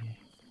 sneaky.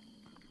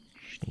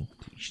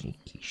 Sneaky,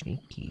 sneaky,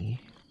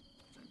 sneaky.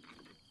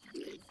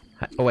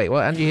 Oh wait,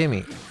 what? How did you hear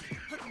me?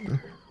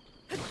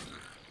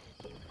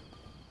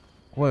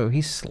 Whoa,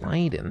 he's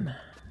sliding.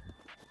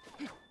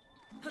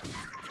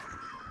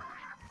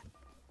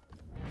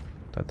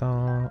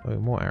 Ta-da! Oh,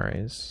 more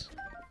arrows.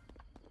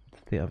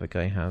 What did the other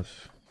guy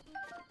have?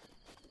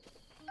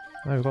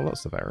 Oh, we've got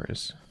lots of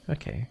arrows.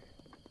 Okay.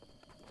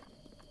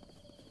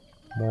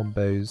 More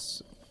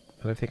bows.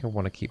 I don't think I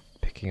want to keep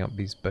picking up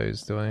these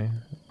bows, do I?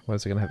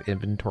 Otherwise, I'm going to have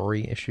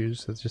inventory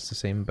issues. It's just the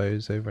same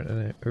bows over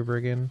and over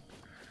again.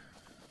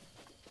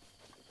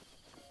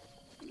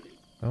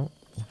 Oh.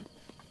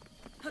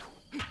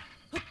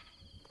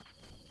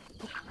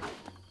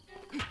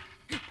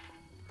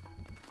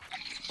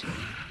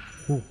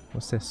 Ooh,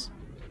 what's this?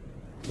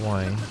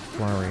 Why?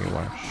 Flurry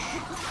rush.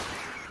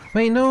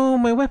 Wait, no!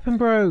 My weapon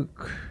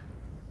broke!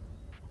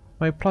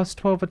 My plus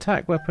 12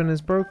 attack weapon is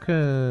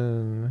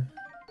broken!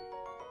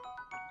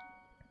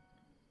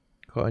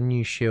 Got a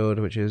new shield,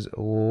 which is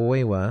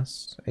way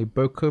worse. A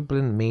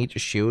bokoblin made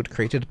shield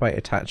created by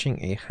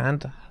attaching a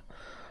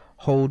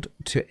handhold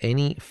to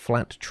any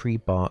flat tree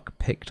bark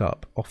picked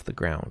up off the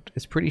ground.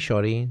 It's pretty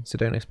shoddy, so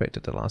don't expect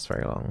it to last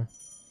very long.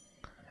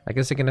 I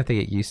guess you're gonna have to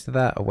get used to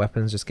that. A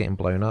weapon's just getting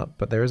blown up,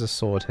 but there is a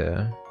sword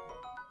here.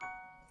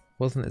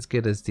 Wasn't as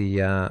good as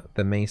the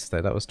mace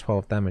though. That was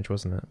 12 damage,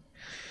 wasn't it?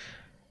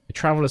 A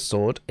traveler's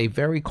sword, a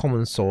very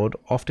common sword,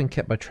 often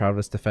kept by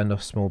travelers to fend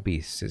off small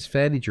beasts. It's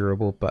fairly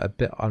durable, but a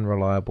bit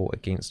unreliable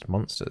against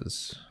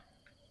monsters.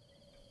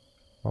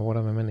 Well, what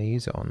am I meant to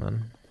use it on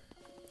then?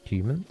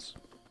 Humans?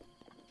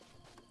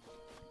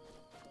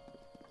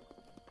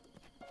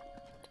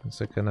 It's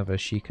like another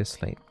Sheikah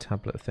Slate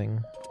tablet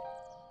thing.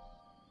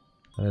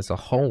 And there's a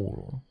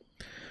hole.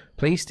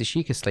 Place the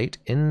Sheikah Slate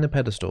in the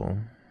pedestal.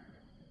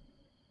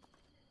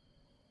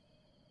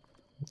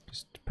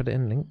 Just put it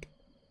in, Link.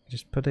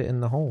 Just put it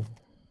in the hole.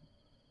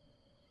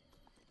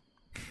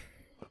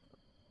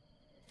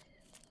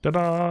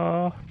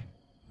 Ta-da!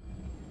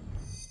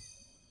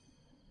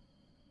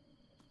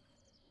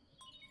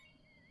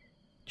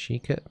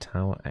 Sheikah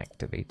Tower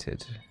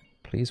activated.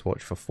 Please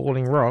watch for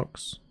falling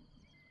rocks.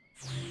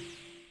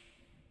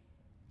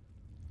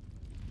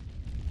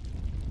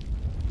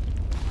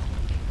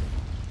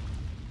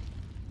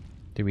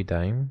 Did we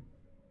die?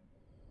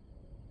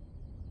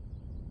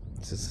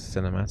 Is this a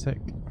cinematic?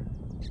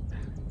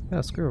 Yeah,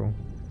 squirrel.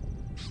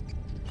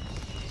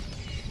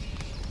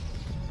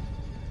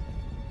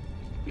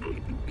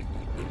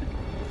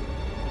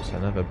 It's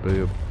another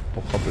blue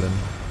bokoblin.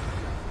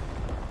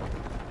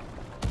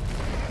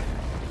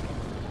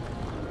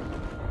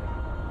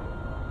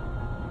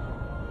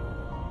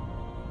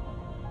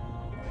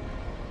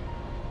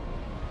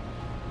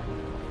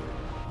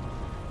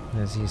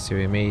 As you see,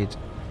 we made...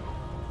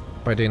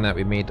 By doing that,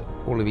 we made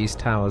all of these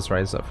towers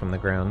rise up from the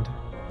ground.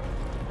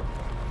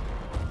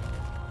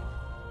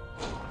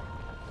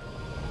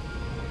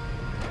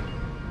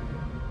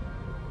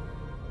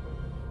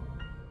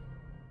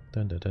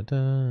 Dun dun dun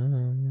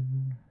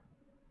dun.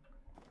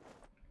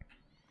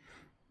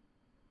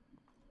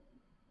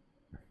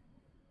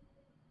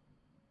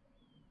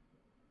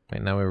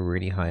 Right now we're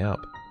really high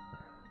up.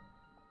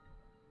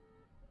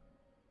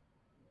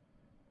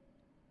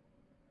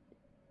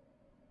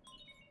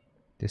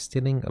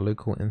 Distilling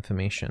local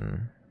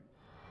information.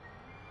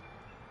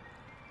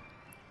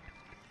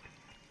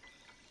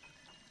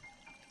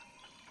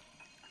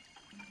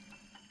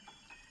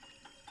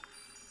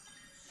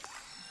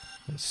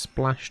 It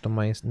splashed on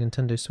my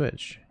Nintendo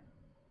Switch.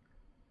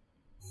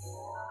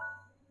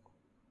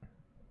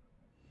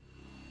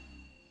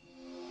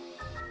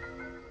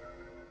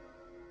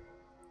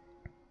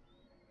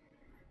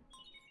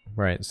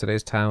 Right, so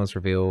those towers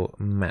reveal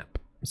map,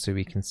 so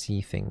we can see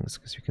things,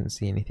 because we couldn't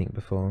see anything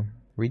before.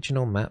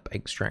 Regional map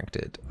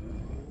extracted.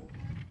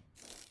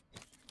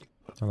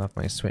 I'll have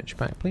my Switch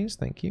back, please,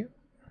 thank you.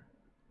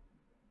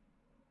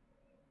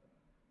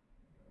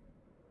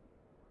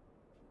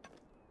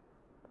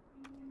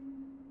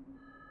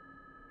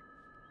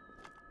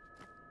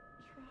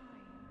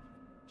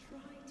 Try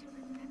to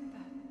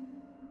remember.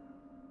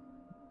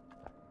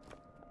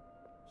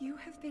 You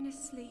have been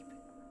asleep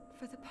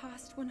for the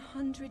past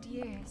 100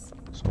 years.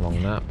 It's a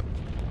long nap.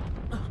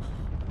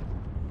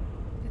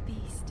 The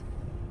beast.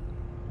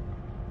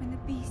 When the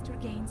beast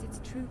regains its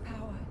true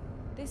power,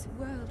 this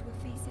world will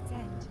face its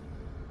end.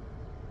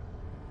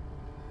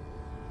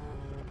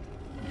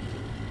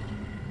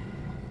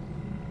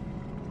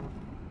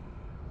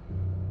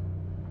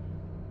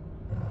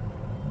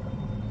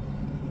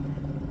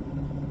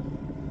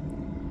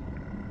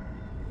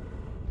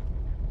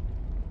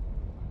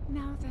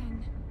 Now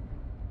then,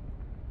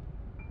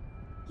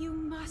 you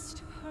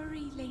must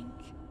hurry, Link.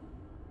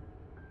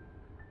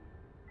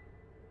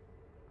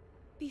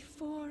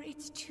 Before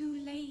it's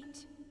too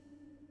late.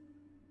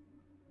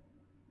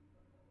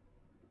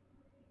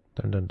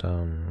 Dun dun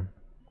dun.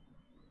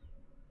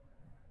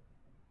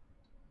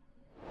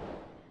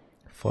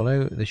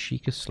 Follow the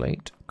Sheikah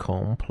Slate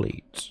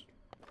complete.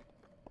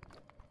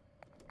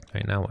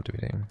 Okay, now what do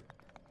we do?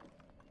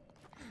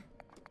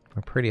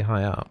 We're pretty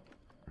high up.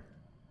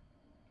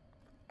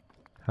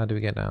 How do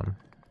we get down?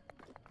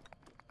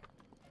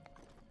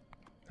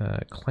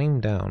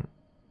 Climb down.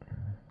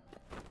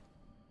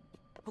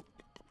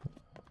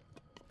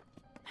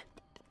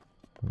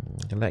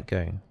 Let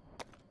go.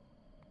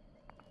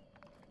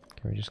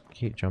 Can we just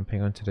keep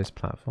jumping onto those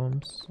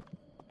platforms?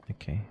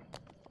 Okay.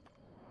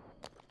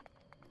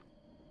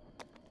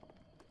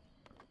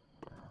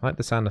 I like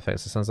the sound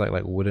effects. It sounds like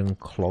wooden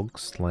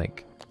clogs,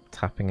 like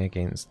tapping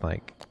against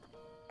like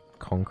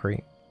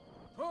concrete.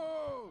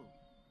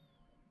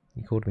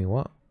 You called me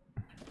what?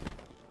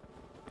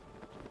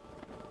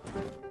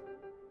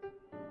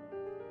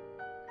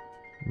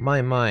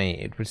 My,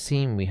 it would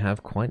seem we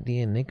have quite the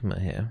enigma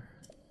here.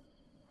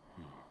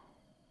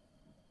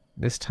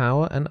 This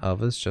tower and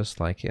others just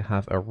like it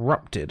have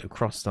erupted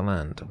across the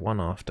land, one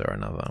after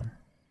another.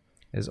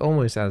 It's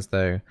almost as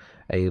though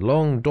a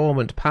long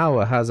dormant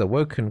power has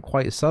awoken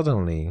quite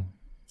suddenly.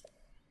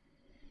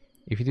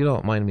 If you do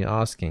not mind me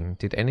asking,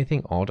 did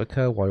anything odd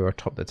occur while you were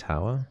atop the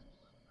tower?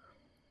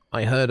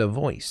 I heard a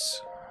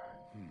voice.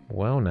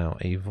 Well now,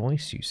 a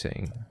voice you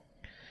say.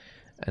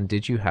 And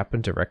did you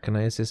happen to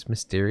recognize this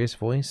mysterious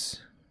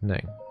voice? No.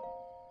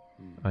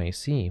 I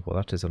see. Well,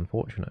 that is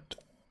unfortunate.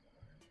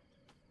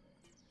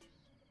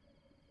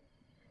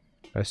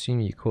 I assume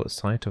you caught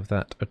sight of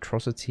that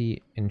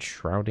atrocity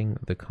enshrouding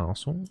the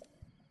castle?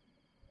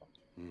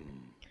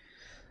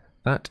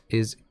 That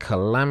is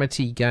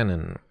Calamity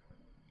Ganon.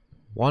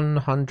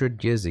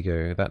 100 years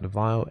ago, that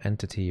vile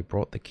entity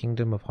brought the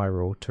kingdom of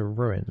Hyrule to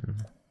ruin.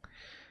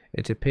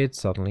 It appeared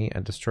suddenly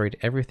and destroyed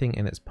everything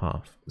in its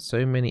path.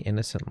 So many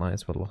innocent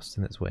lives were lost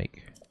in its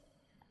wake.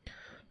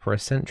 For a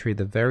century,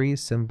 the very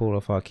symbol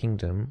of our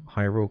kingdom,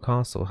 Hyrule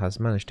Castle,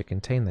 has managed to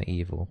contain that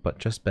evil, but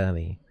just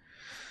barely.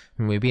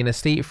 And we've been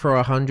asleep for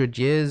 100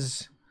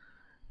 years.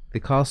 The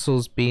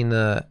castle's been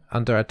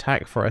under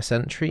attack for a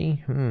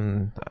century.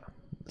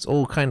 It's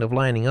all kind of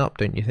lining up,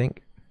 don't you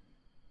think?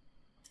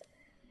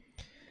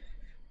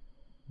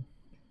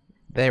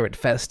 There it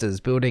festers,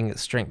 building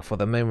its strength for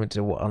the moment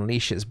it will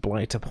unleash its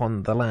blight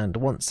upon the land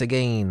once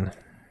again.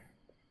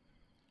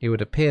 It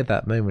would appear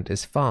that moment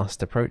is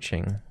fast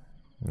approaching.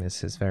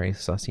 This is very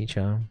sussy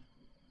charm.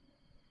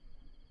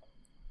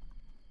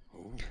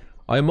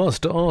 I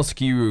must ask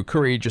you,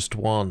 courageous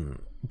one,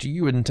 do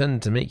you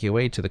intend to make your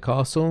way to the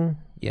castle?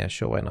 Yeah,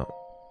 sure, why not?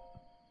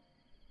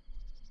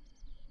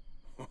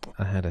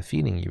 I had a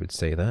feeling you would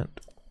say that.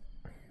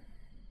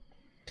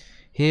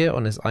 Here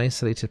on this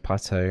isolated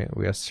plateau,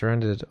 we are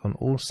surrounded on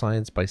all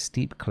sides by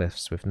steep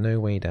cliffs with no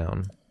way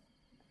down.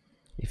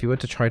 If you were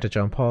to try to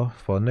jump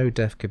off, well, no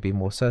death could be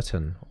more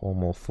certain or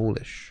more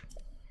foolish.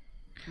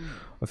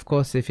 Of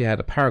course, if you had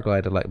a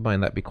paraglider like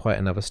mine, that'd be quite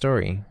another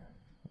story.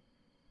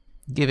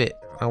 Give it,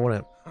 I want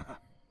it.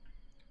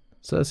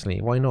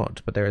 Certainly, why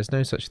not? But there is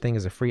no such thing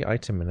as a free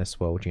item in this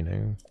world, you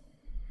know.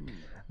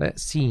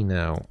 Let's see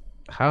now.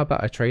 How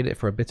about I trade it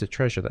for a bit of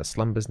treasure that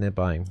slumbers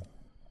nearby?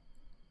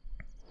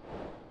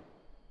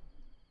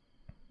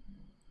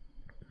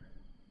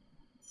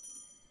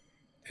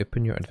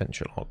 Open your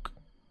adventure log.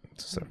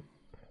 So,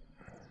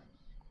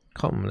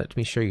 come, let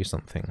me show you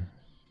something.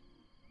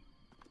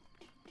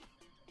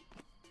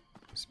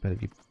 This better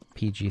be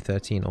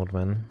PG-13, old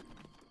man.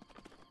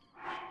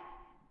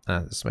 Ah,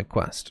 this is my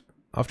quest.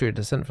 After your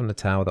descent from the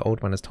tower, the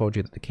old man has told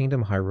you that the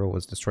kingdom of Hyrule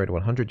was destroyed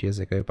 100 years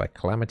ago by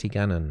Calamity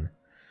Ganon.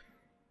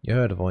 You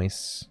heard a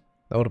voice.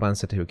 The old man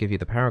said he would give you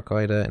the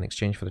paraglider in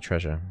exchange for the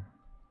treasure.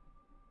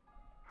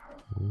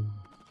 Ooh.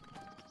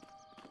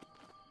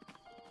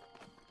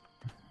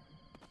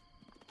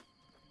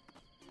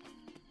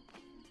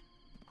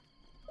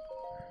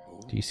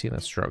 Do you see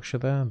that structure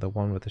there? The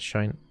one with the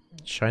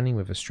shining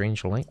with a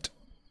strange light?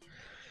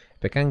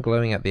 It began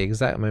glowing at the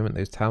exact moment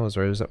those towers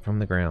rose up from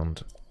the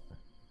ground.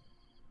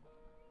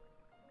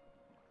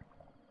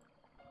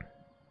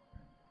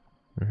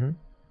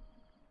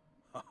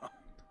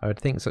 I would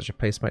think such a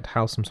place might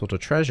house some sort of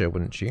treasure,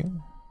 wouldn't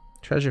you?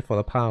 Treasure for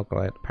the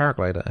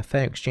paraglider, a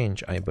fair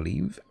exchange, I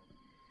believe.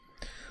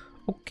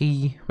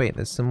 Okay, wait,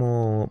 there's some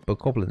more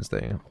bokoblins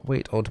though.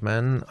 Wait, old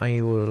man, I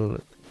will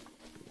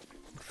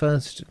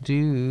first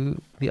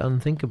do the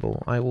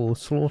unthinkable. I will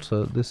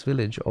slaughter this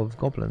village of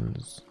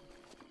goblins.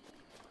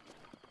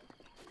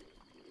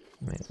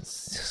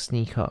 Let's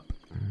sneak up.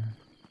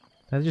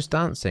 They're just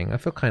dancing. I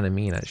feel kind of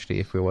mean actually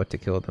if we were to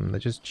kill them. They're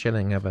just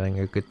chilling, having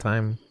a good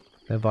time.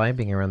 They're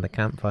vibing around the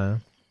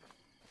campfire.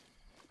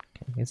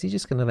 Okay, is he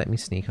just gonna let me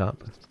sneak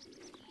up?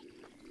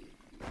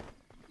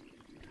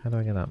 How do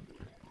I get up?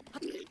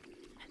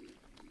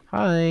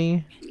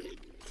 Hi!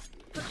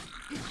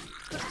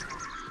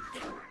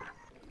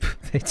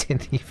 They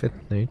didn't even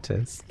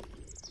notice.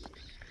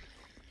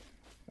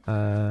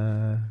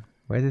 Where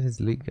did his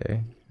loot go?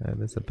 Oh,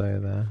 there's a bow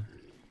there.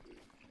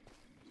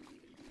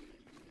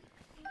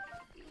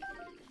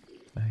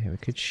 Oh, yeah, we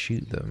could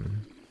shoot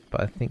them.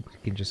 But I think we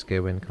can just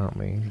go in, can't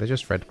we? They're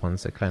just red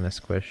ones that kind of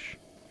squish.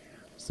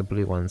 It's the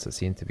blue ones that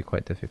seem to be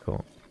quite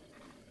difficult.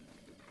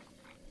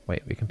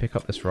 Wait, we can pick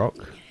up this rock?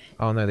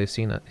 Oh no, they've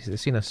seen it. They've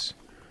seen us.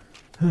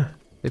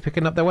 They're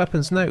picking up their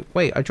weapons. No,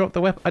 wait, I dropped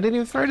the weapon. I didn't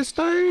even throw the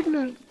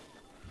stone!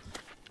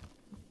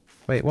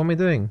 Wait, what am I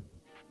doing?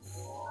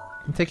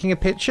 I'm taking a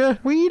picture?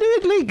 What are you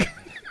doing, Link?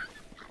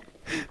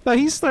 No,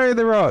 he's throwing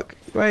the rock.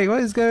 Wait,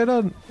 what is going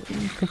on?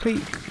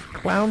 Complete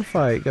clown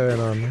fight going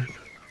on.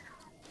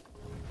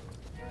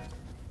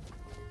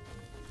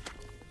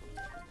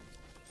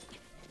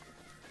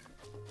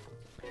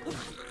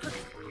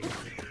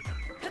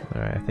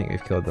 Alright, I think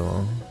we've killed them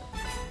all.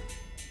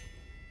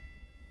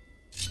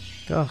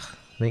 Ugh,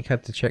 Link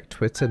had to check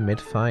Twitter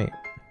mid-fight.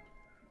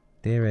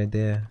 Dear oh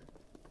dear.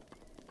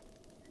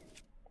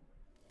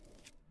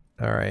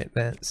 Alright,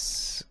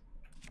 let's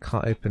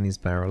cut open these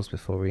barrels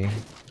before we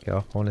go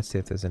up. I want to see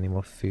if there's any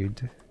more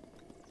food.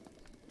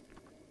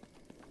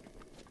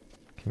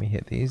 Can we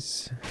hit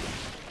these?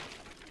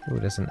 Oh,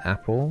 there's an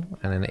apple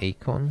and an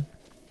acorn.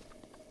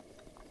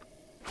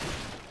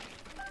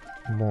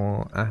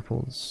 More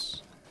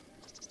apples.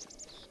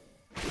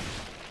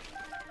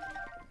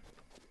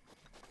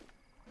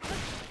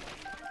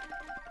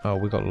 Oh,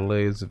 we got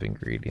loads of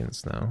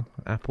ingredients now.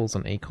 Apples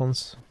and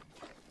acorns.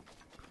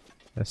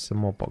 There's some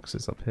more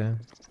boxes up here.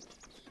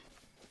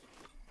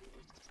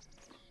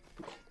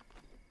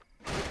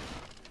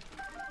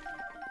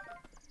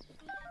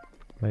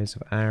 Loads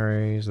of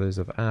arrows, loads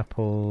of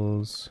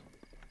apples.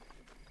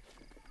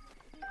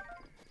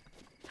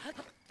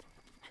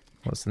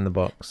 What's in the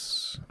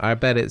box? I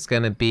bet it's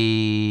gonna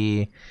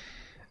be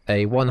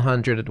a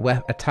 100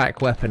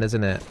 attack weapon,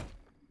 isn't it?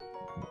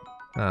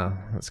 Ah,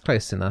 that's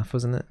close enough,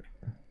 wasn't it?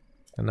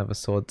 Another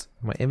sword.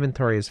 My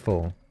inventory is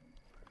full.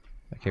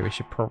 Okay, we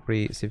should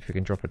probably see if we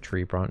can drop a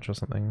tree branch or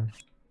something.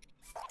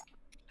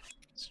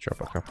 Let's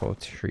drop a couple of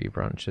tree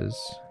branches.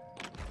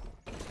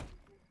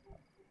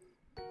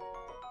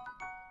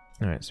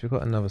 Alright, so we've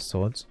got another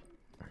sword.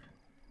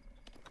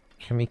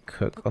 Can we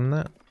cook on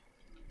that?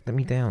 Let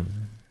me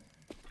down.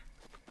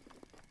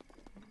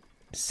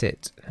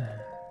 Sit.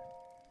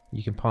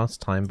 You can pass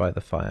time by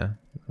the fire.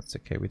 That's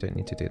okay, we don't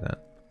need to do that.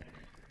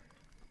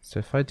 So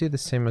if I do the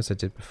same as I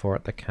did before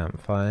at the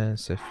campfire,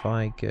 so if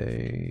I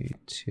go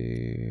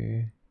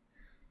to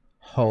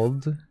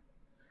hold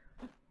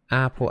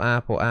apple,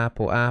 apple,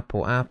 apple,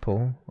 apple,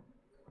 apple,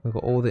 we've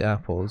got all the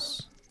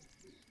apples.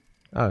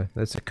 Oh,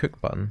 there's a cook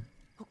button.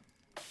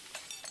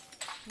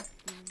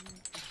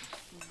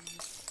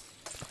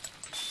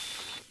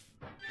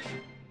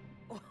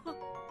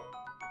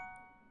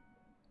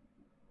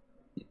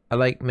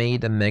 I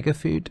made a mega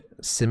food,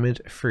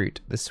 simmered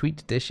fruit. The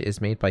sweet dish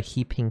is made by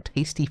heaping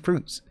tasty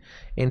fruits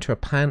into a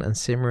pan and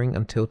simmering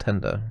until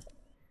tender.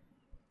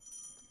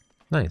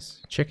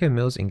 Nice. Check your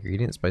meal's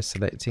ingredients by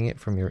selecting it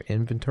from your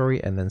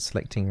inventory and then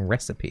selecting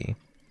recipe.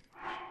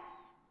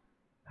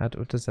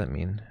 What does that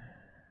mean?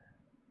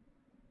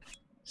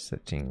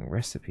 Selecting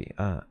recipe.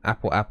 Ah,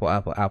 apple, apple,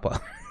 apple, apple.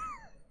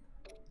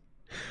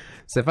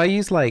 So if I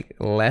use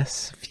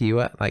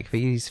fewer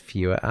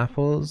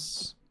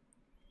apples,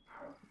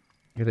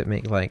 would it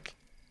make what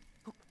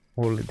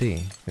will it do?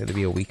 Would it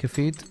be a weaker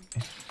food?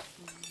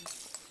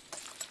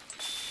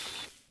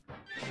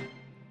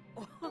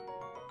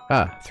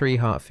 Ah, 3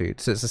 heart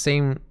food. So it's the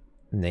same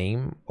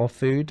name of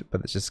food,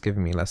 but it's just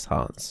giving me less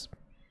hearts.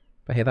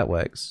 But hey, that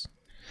works.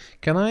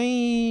 Can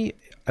I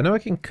know I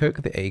can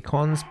cook the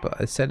acorns, but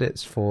I said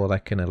it's for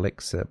an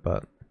elixir,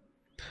 but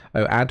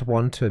Oh, add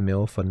 1 to a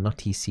meal for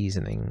nutty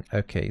seasoning.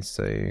 Okay,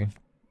 so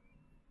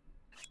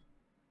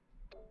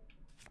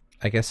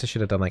I guess I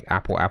should have done like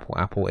apple, apple,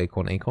 apple,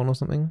 acorn, acorn or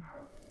something.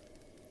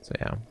 So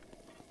yeah.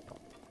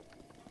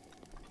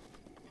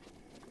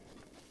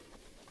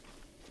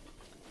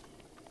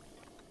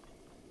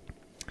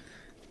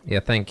 Yeah,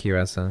 thank you,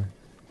 Asa.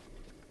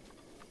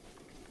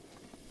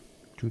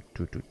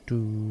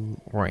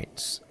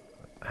 Right.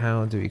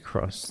 How do we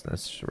cross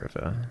this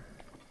river?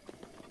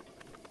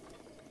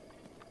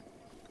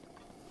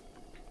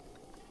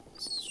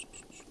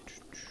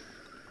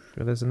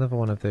 There's another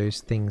one of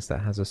those things that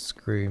has a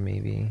screw,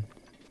 maybe.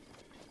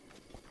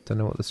 Don't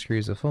know what the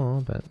screws are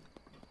for, but...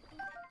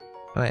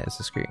 Oh yeah,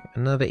 it's a screw.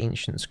 Another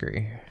ancient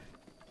screw.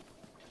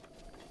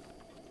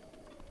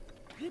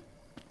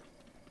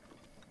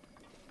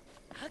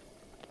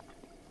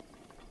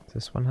 Does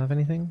this one have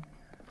anything?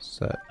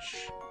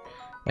 Search.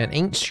 An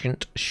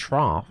ancient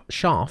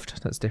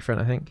shaft. That's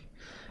different, I think.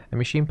 A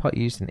machine part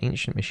used in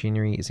ancient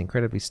machinery is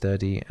incredibly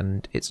sturdy,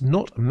 and it's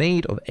not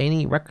made of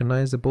any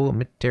recognizable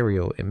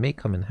material. It may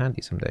come in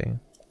handy someday.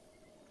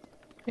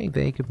 Hey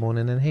there, good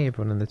morning, and hey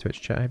everyone in the Twitch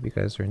chat. I hope you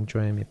guys are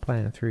enjoying me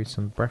playing through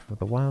some Breath of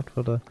the Wild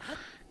for the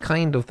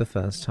kind of the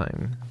first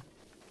time.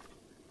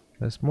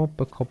 There's more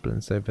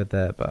bokoblins over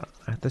there, but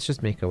let's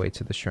just make our way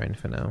to the shrine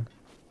for now.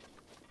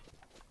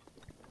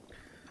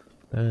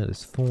 That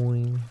is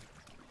fine.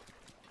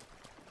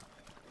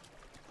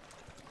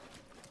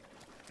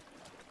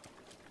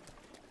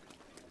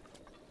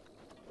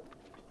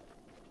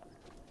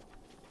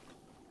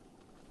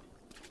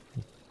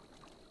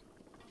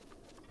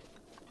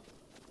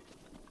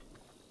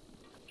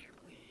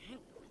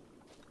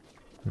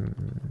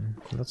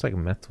 Looks like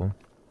metal.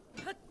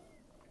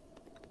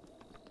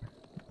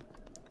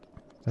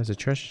 There's a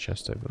treasure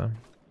chest over there.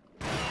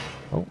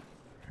 Oh.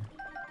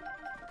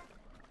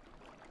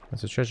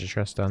 There's a treasure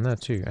chest down there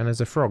too. And there's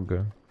a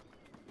frog.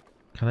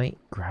 Can I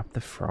grab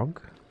the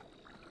frog?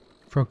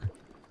 Frog.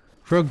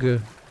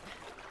 Frog.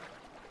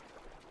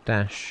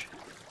 Dash.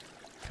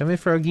 Come here,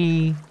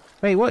 froggy.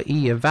 Wait, what?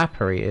 He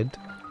evaporated?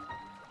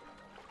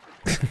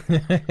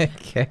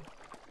 Okay.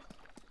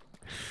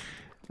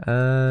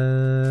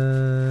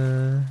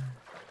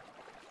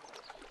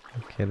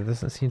 Okay, there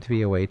doesn't seem to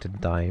be a way to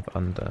dive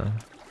under.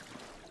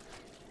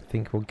 I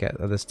think we'll get...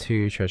 there's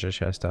 2 treasure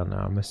chests down there.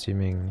 I'm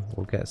assuming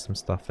we'll get some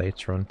stuff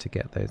later on to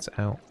get those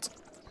out.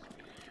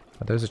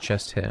 Oh, there's a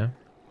chest here.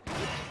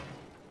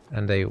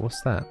 And a...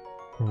 what's that?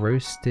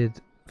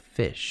 Roasted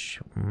fish.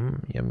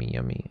 Yummy,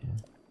 yummy.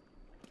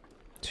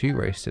 2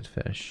 roasted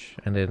fish.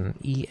 And an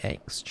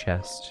EX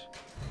chest.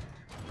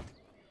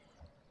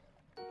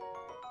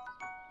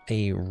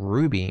 A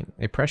ruby,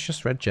 a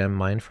precious red gem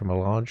mined from a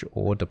large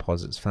ore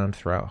deposits found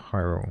throughout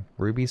Hyrule.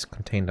 Rubies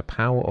contain the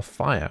power of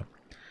fire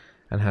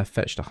and have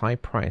fetched a high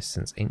price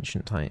since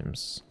ancient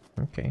times.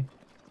 Okay.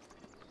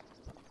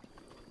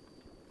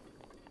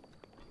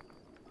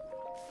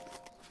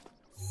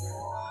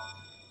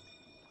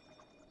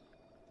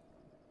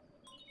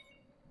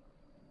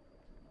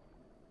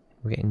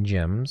 We're getting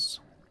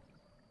gems.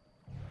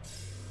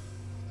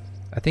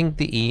 I think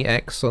the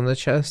EX on the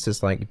chest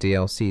is like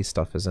DLC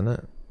stuff, isn't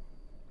it?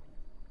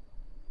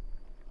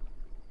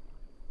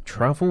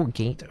 Travel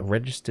gate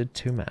registered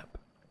to map.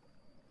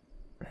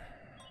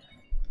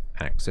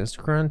 Access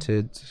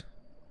granted.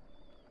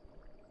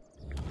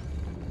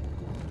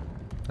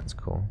 That's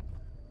cool.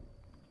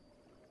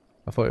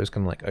 I thought it was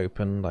gonna like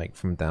open like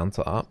from down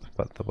to up,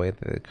 but the way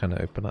that it kind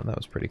of opened up, that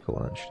was pretty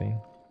cool actually.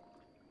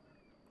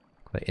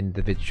 Like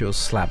individual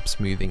slabs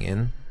moving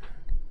in.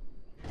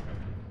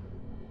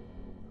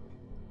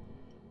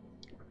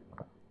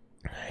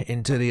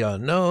 Into the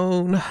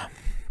unknown.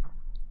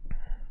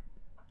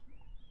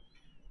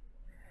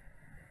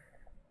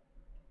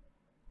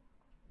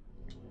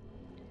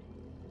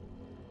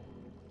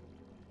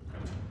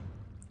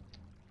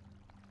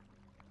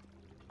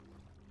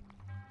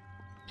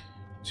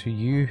 To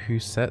you who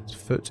set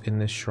foot in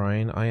this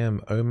shrine, I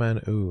am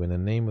Oman U. In the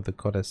name of the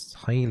goddess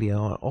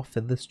Hylia, I offer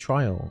this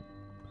trial.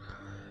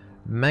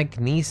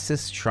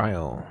 Magnesis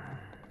trial.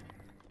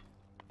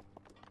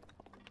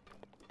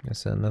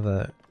 There's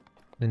another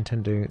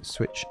Nintendo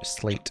Switch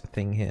slate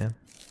thing here.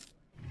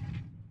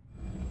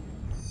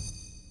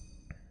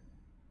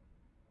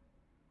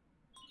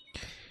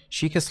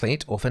 Sheikah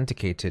slate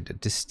authenticated.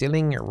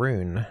 Distilling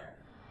rune.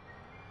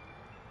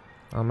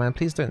 Oh man,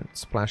 please don't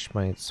splash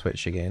my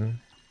Switch again.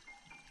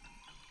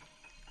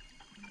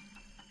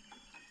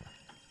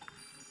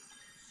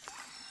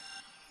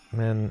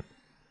 Man,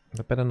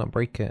 I better not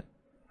break it.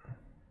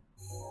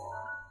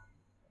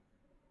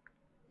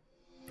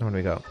 What do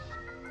we got?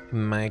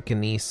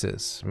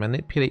 Magnesis.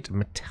 Manipulate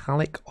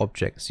metallic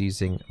objects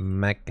using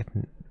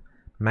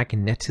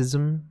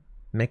magnetism.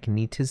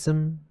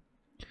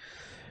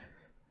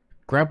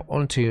 Grab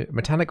onto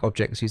metallic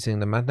objects using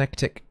the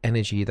magnetic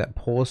energy that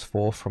pours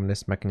forth from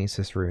this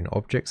magnesis rune.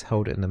 Objects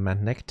held in the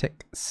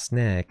magnetic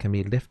snare can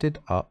be lifted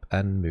up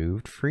and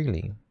moved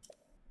freely.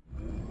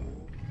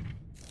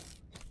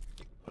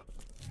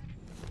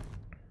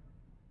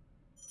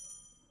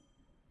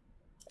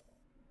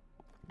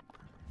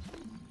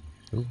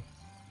 Ooh.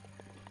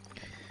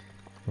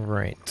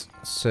 Right,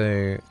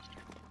 so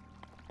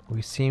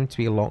we seem to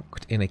be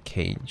locked in a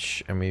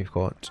cage, and we've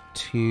got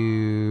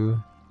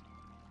 2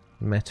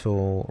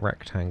 metal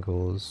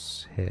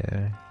rectangles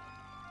here.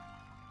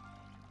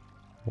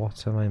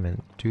 What am I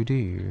meant to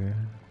do?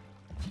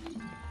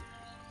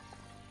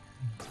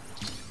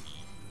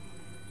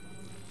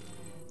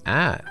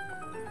 Ah!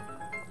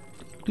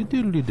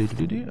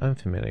 I'm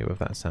familiar with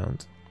that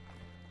sound.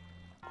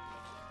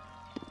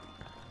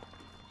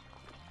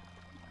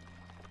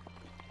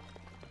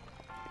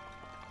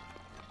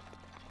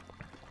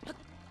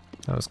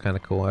 That was kind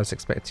of cool. I was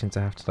expecting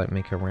to have to like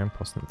make a ramp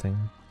or something.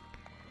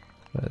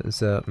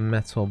 There's a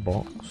metal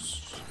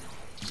box.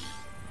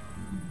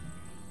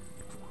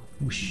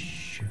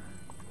 Whoosh. Can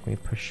we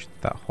push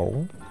that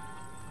hole?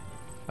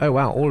 Oh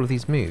wow, all of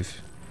these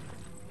move.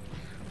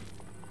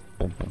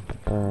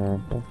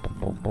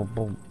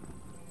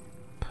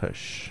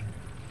 Push.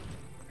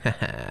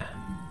 Haha.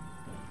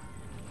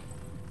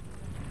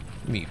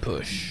 Me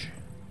push.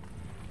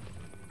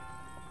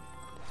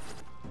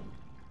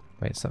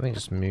 Wait, something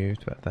just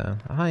moved back there.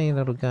 Hi,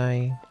 little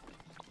guy.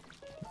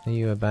 Are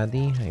you a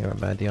baddie? You're a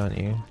baddie, aren't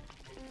you?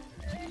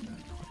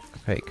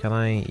 Okay, can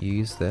I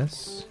use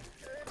this?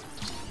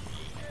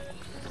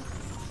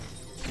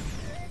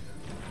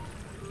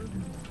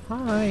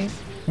 Hi.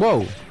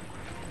 Whoa!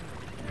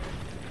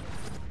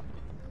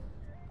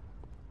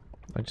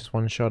 I just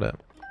one-shot it.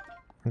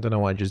 I don't know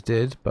what I just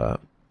did, but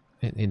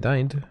it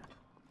died.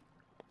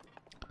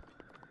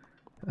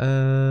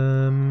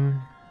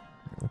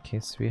 Okay,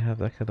 so we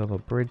have like a little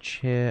bridge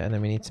here, and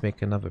then we need to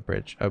make another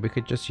bridge. Oh, we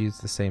could just use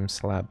the same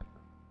slab.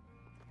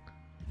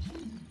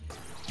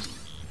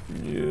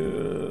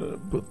 Yeah,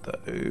 put that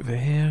over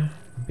here.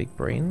 Big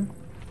brain.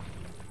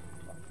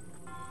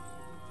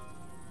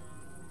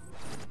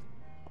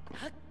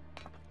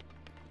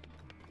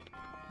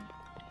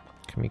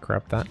 Can we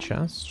grab that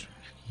chest?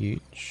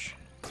 Huge.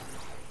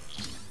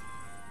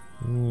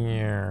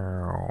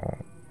 Meow.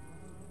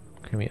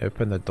 Can we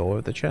open the door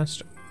of the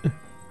chest?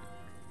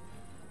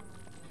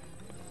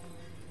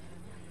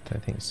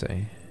 Don't think so.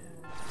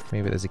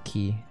 Maybe there's a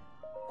key.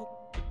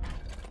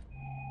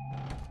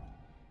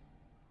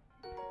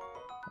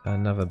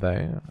 Another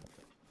bow.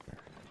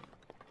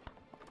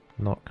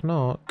 Knock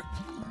knock.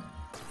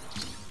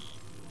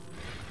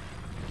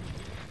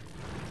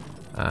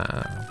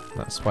 Ah,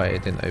 that's why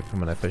it didn't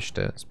open when I pushed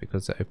it. It's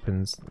because it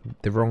opens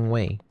the wrong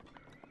way.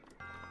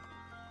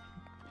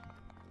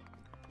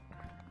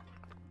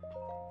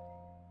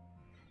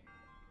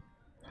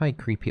 Hi,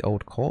 creepy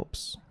old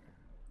corpse.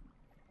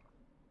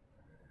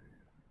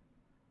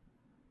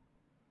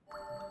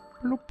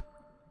 Bloop.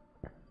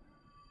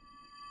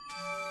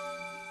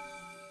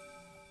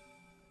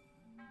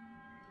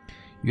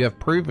 You have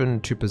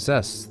proven to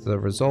possess the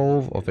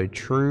resolve of a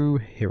true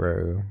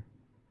hero.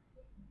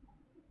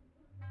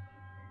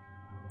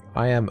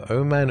 I am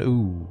Oman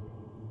Oo,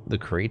 the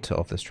creator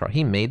of this trial.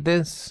 He made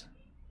this?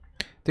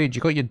 Dude,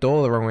 you got your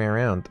door the wrong way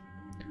around.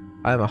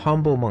 I am a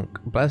humble monk,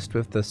 blessed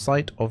with the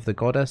sight of the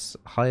goddess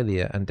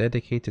Hylia and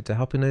dedicated to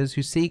helping those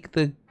who seek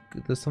the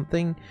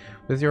something.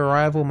 With your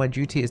arrival, my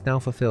duty is now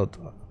fulfilled.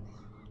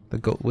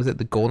 Was it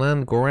the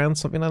Goran,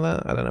 something like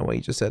that? I don't know what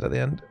you just said at the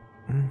end.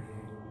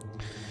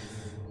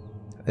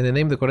 In the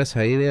name of the goddess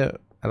Hylia,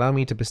 allow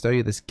me to bestow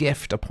you this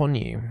gift upon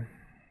you.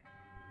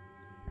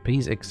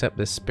 Please accept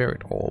this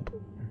spirit orb.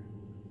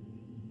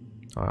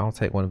 Alright, I'll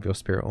take one of your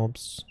spirit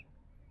orbs.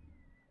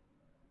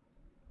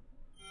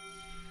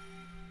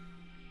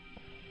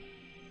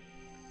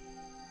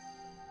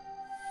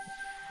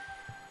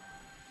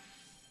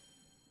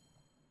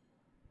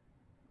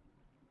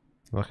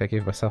 Like I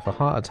gave myself a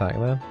heart attack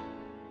there.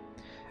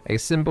 A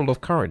symbol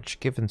of courage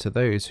given to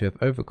those who have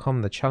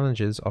overcome the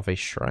challenges of a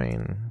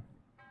shrine.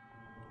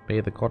 May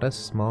the goddess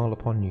smile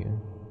upon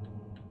you.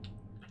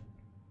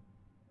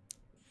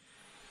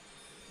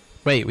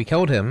 Wait, we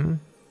killed him?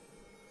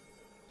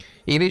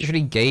 He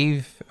literally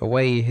gave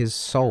away his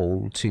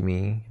soul to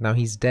me. Now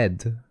he's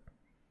dead.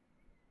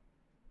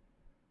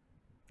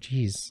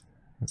 Jeez,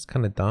 it's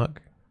kind of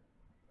dark.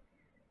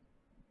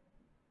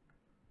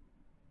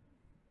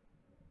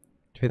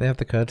 Do you think they have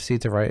the courtesy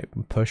to write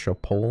push or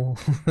pull?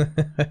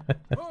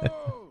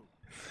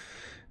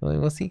 Like,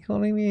 what's he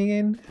calling me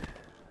again?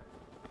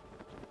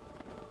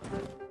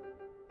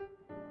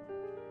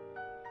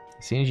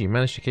 As soon as you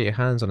managed to get your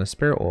hands on a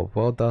spirit orb,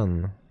 well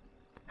done.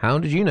 How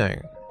did you know?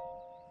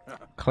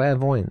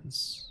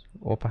 Clairvoyance,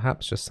 or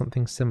perhaps just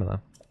something similar.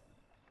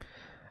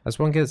 As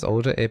one gets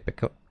older, it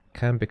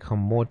can become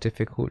more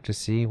difficult to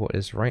see what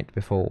is right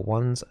before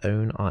one's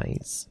own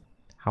eyes.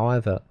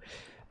 However,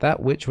 that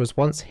which was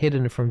once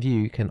hidden from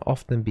view can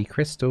often be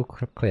crystal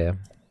clear.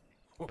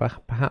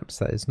 But perhaps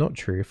that is not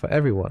true for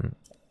everyone.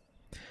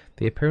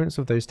 The appearance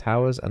of those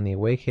towers and the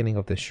awakening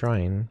of the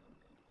shrine,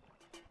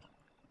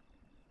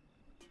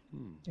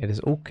 it is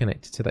all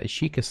connected to that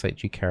Sheikah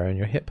slate you carry on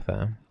your hip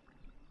there.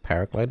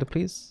 Paraglider,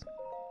 please?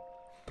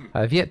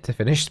 I have yet to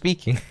finish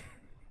speaking.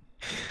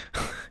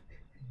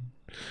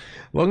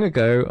 Long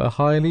ago, a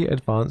highly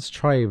advanced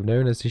tribe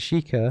known as the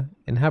Sheikah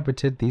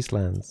inhabited these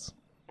lands.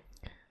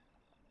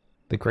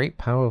 The great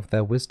power of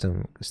their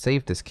wisdom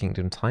saved this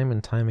kingdom time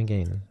and time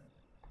again.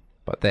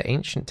 But their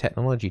ancient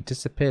technology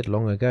disappeared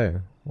long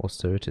ago, or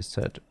so it is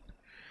said.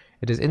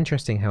 It is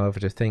interesting,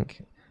 however, to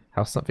think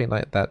how something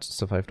like that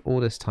survived all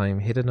this time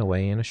hidden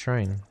away in a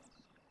shrine.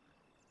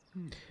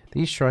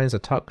 These shrines are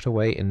tucked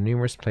away in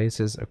numerous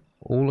places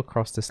all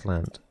across this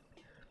land.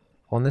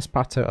 On this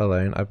plateau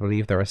alone, I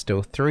believe there are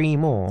still 3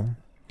 more.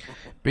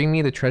 Bring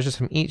me the treasures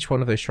from each one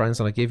of those shrines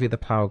and I'll give you the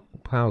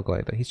power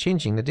glider. He's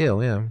changing the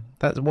deal, yeah.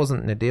 That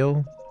wasn't the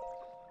deal.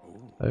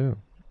 Oh.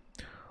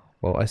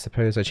 Well, I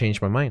suppose I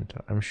changed my mind.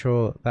 I'm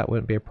sure that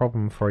won't be a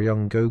problem for a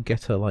young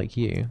go-getter like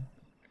you.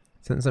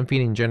 Since I'm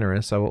feeling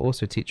generous, I will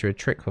also teach you a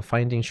trick for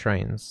finding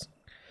shrines.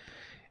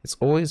 It's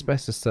always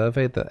best to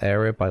survey the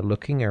area by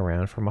looking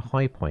around from a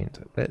high point.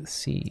 Let's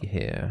see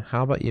here.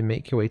 How about you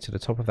make your way to the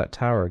top of that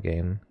tower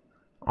again?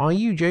 Are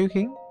you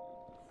joking?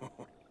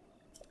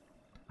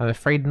 I'm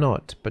afraid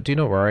not, but do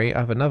not worry, I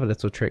have another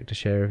little trick to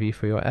share with you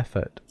for your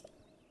effort.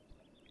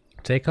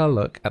 Take a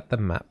look at the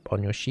map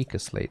on your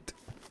Sheikah slate.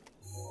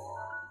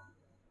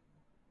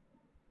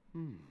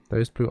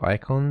 Those blue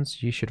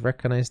icons, you should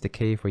recognize the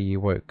cave where you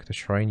woke, the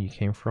shrine you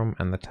came from,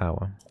 and the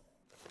tower.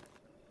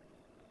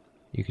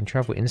 You can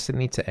travel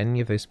instantly to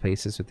any of those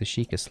places with the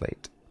Sheikah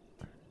slate.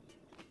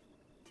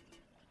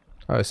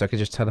 Oh, so I could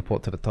just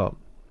teleport to the top.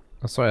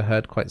 That's what I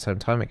heard quite some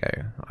time ago.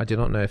 I do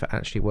not know if it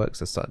actually works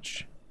as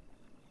such.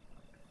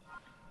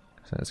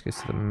 So let's go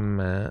to the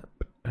map.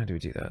 How do we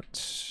do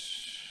that?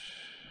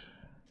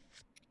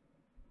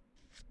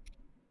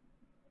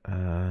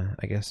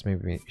 I guess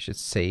maybe we should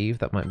save.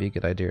 That might be a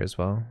good idea as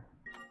well.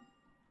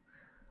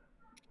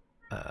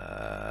 Am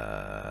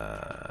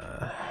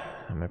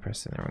I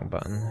pressing the wrong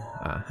button?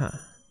 Aha.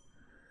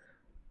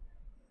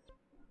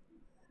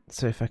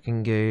 So if I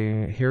can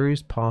go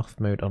Hero's Path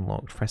mode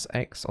unlocked, press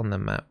X on the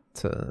map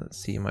to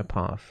see my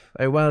path.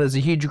 Oh wow, there's a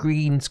huge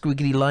green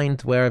squiggly line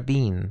to where I've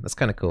been. That's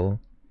kind of cool.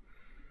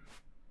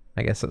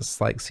 I guess that's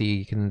like so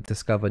you can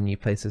discover new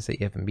places that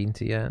you haven't been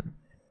to yet.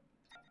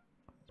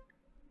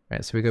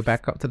 Right, so we go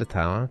back up to the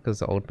tower because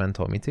the old man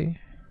told me to.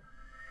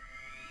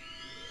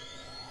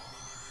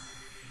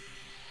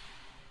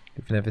 If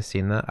you've never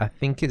seen that, I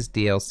think it's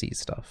DLC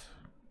stuff.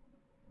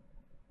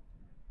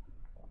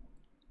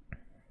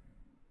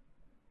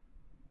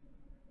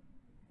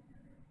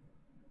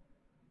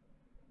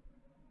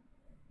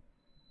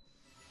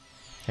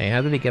 Hey,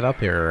 how did he get up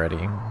here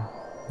already?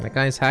 That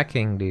guy's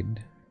hacking,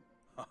 dude.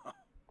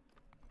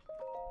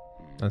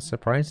 I'm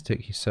surprised it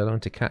took you so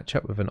long to catch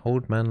up with an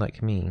old man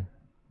like me.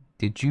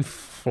 Did you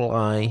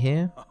fly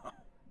here?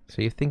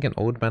 So you think an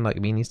old man like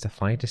me needs to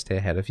fly to stay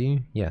ahead of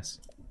you? Yes.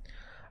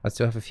 I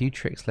still have a few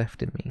tricks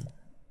left in me.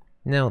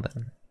 Now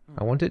then,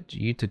 I wanted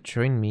you to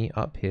join me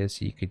up here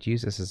so you could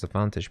use this as a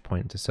vantage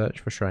point to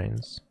search for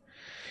shrines.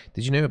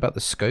 Did you know about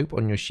the scope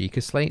on your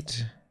Sheikah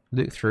slate?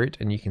 Look through it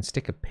and you can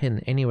stick a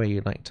pin anywhere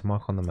you'd like to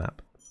mark on the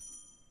map.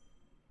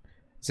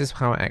 Is this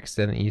how I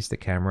accidentally used the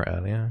camera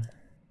earlier?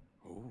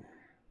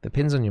 The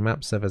pins on your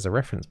map serve as a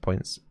reference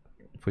points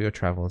for your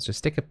travels. Just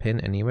stick a pin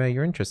anywhere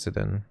you're interested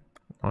in.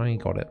 I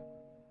got it.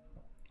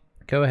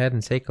 Go ahead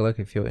and take a look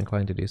if you're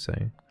inclined to do so.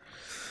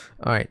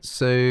 Alright,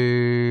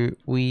 so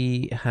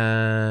we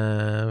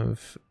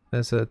have...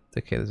 There's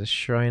a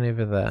shrine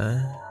over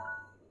there.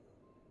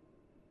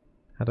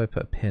 How do I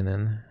put a pin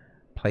in?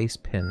 Place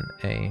pin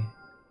A.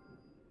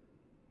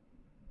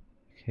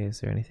 Okay, is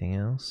there anything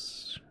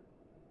else?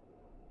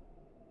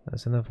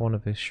 There's another one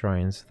of his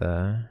shrines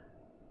there.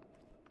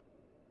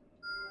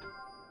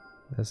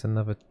 There's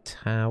another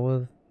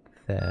tower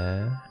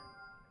there.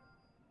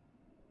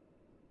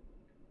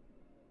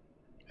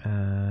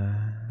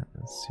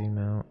 Let's zoom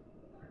out.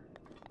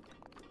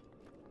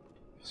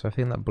 So I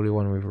think that blue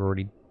one we've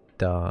already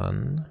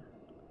done.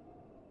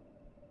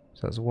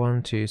 So that's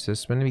 1, 2, so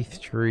there's going to be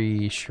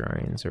 3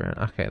 shrines around.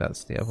 Okay,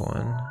 that's the other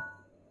one.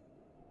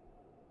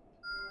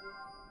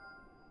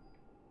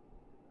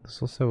 This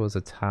also was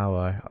a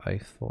tower I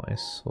thought I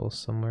saw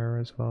somewhere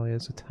as well.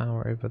 There's a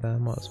tower over there.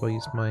 Might as well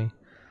use my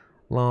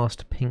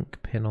last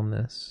pink pin on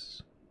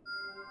this.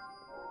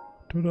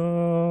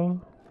 Ta-da!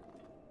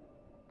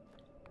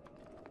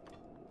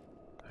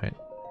 Alright.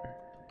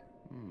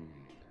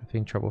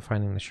 Having trouble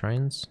finding the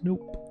shrines?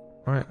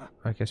 Nope. Alright,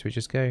 I guess we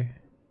just go.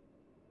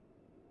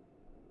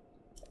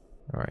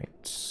 Alright,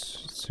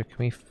 so can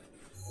we...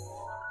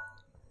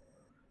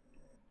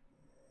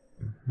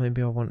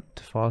 Maybe I want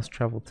to fast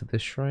travel to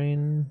this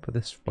shrine, but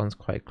this one's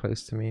quite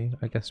close to me.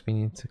 I guess we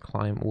need to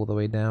climb all the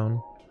way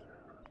down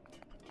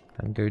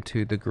and go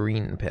to the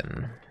green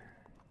pin.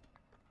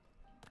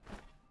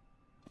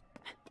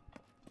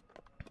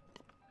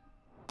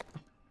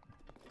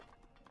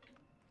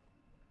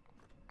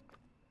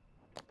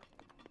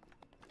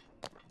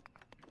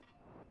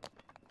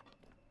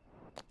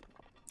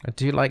 I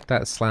do like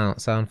that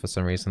sound for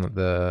some reason, that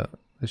the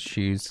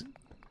shoes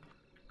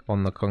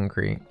on the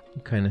concrete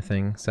kind of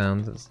thing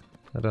sounds.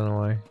 I don't know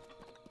why.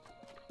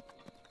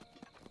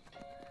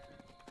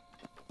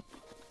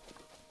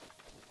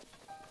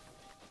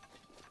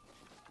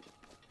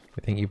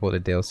 I think you bought the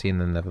DLC and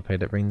then never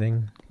played it ring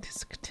ding.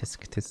 Tisk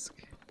tisk tisk.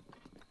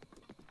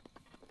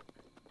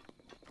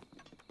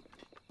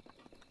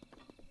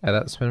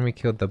 That's when we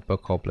killed the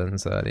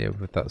bokoblins earlier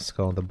with that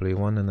skull, the blue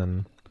one, and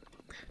then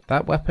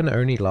that weapon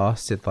only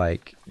lasted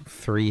like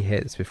 3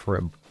 hits before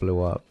it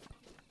blew up.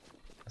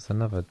 There's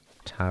another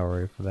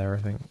tower over there, I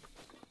think.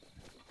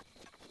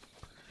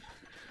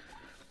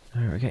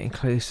 Alright, we're getting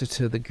closer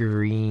to the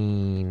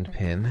green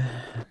pin.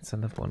 It's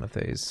another one of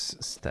those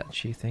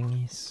statue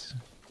thingies.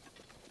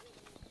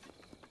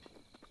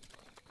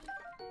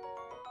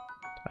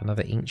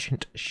 Another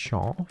ancient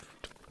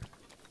shaft.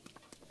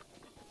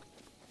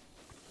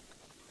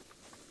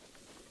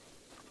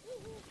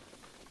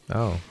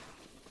 Oh.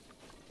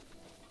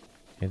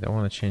 I don't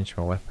want to change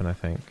my weapon, I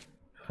think.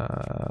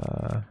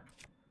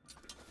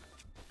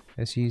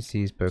 Let's use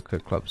these Boko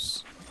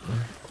clubs.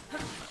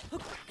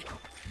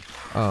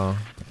 Oh,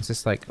 is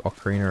this like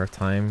Ocarina of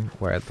Time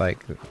where it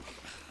like...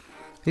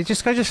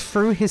 This guy just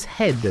threw his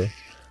head. I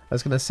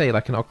was gonna say,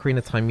 like in Ocarina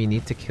of Time you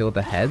need to kill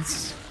the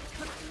heads.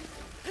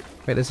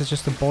 Wait, this is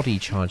just a body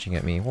charging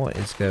at me. What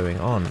is going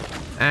on?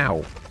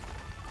 Ow!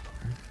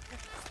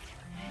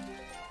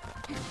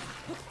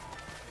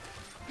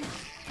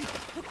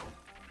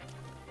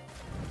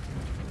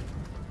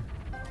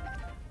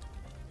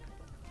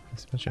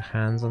 There's a bunch of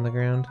hands on the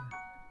ground.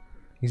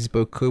 These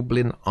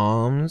bokoblin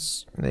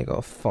arms. They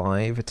got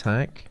 5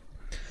 attack.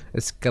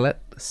 A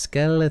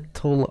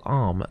skeletal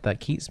arm that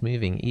keeps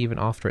moving even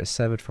after it's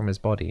severed from his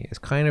body. It's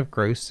kind of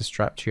gross to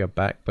strap to your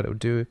back, but it'll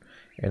do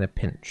in a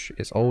pinch.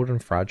 It's old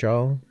and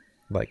fragile,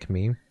 like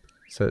me,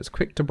 so it's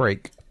quick to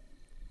break.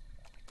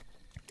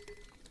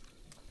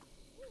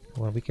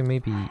 Well, we can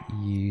maybe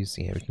use...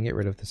 yeah, we can get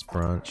rid of this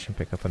branch and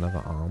pick up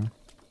another arm.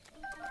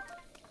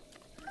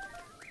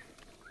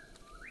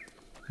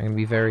 I'm going to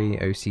be very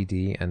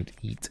OCD and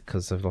eat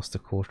because I've lost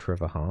 1/4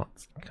 of a heart.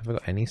 Have I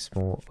got any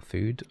small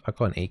food? I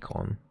got an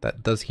acorn.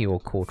 That does heal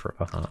 1/4 of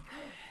a heart.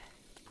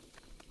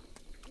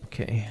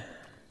 Okay.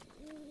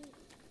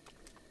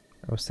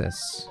 What's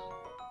this?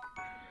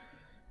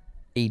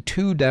 A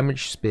 2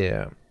 damage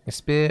spear. A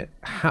spear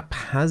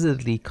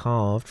haphazardly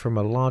carved from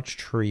a large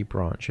tree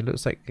branch. It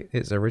looks like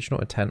its original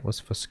intent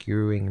was for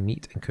skewering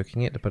meat and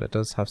cooking it, but it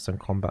does have some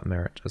combat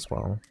merit as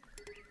well.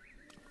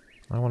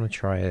 I want to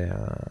try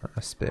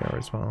a spear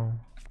as well.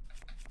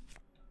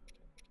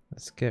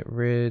 Let's get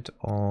rid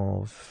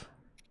of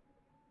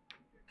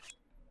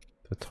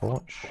the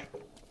torch.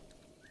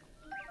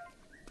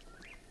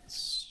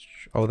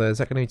 Oh, there's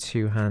that going to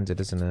be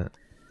 2-handed, isn't it?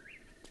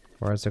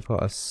 Whereas I've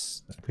got I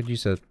could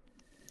use a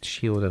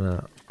shield and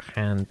a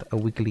hand, a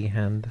wiggly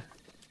hand.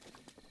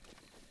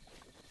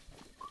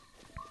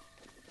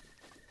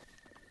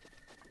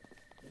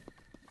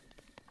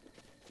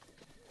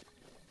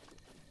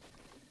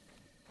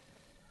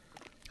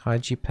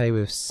 How'd you pay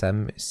with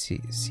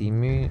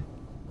Simu?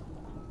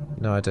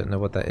 No, I don't know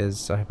what that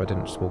is. I hope I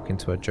didn't just walk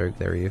into a joke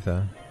there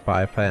either.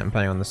 But I'm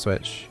playing on the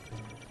Switch.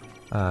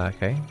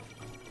 Okay.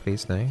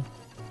 Please no.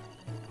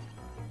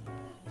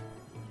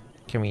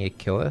 Can we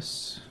kill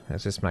this?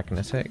 Is this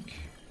magnetic?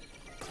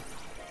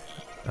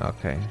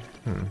 Okay.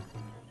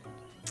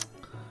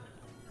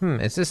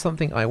 Is this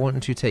something I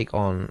want to take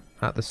on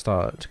at the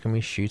start? Can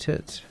we shoot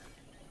it?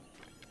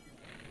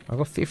 I've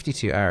got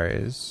 52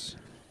 arrows.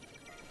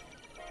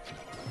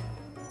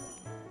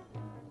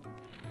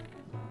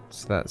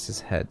 So that's his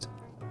head.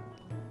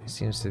 He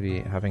seems to be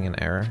having an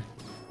error.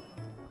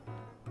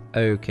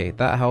 Okay,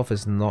 that health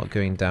is not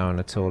going down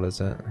at all,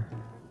 is it?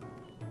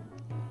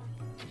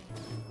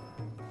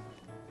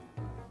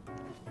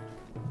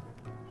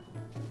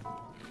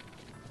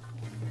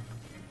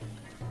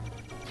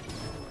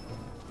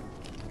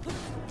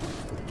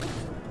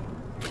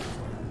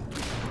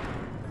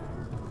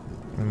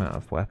 I'm out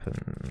of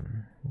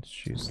weapon.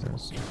 Let's use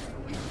this.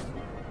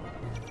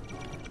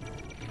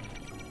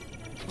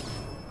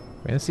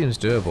 I mean, it seems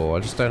doable. I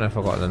just don't know if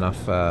I've got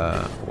enough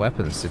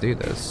weapons to do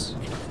this.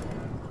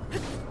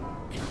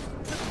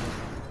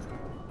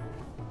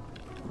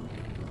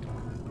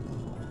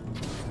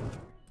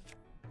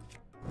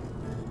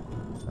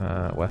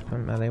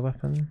 Weapon, melee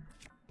weapon.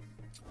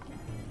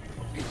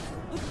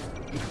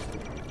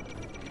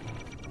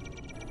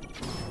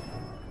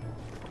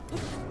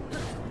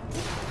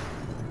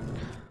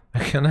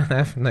 I'm gonna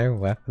have no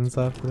weapons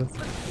after this.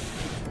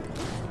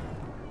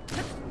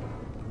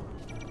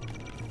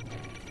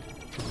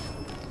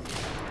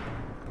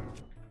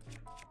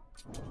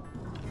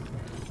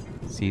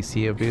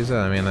 CC abuser?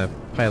 I mean, I've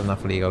played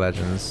enough League of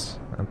Legends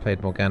and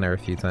played Morgana a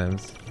few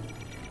times.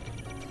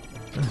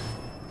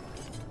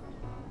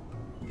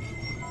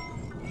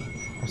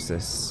 What's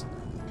this?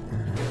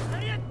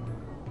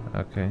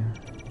 Okay.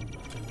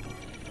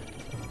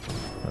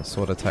 That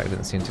sword attack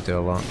didn't seem to do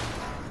a lot.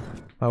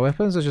 My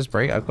weapons are just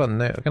break. I'm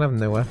gonna have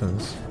no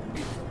weapons.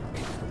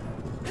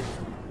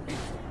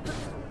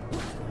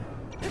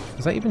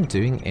 Is that even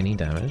doing any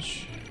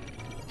damage?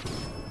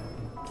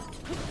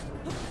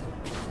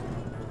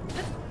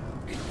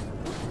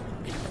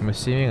 I'm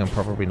assuming I'm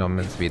probably not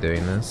meant to be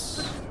doing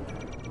this.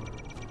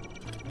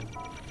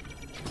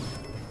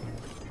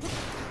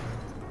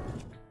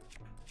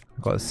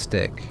 I've got a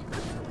stick.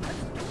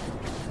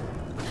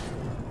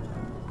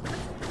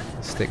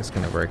 The stick's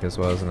gonna break as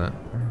well, isn't it?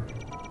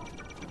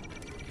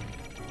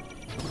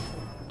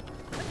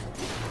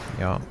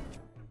 Yeah.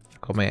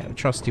 Got my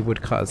trusty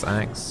woodcutter's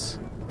axe.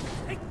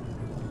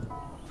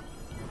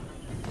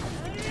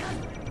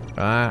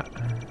 Ah.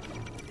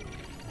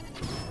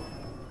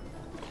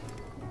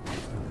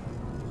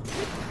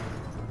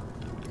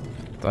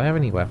 Do I have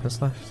any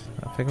weapons left?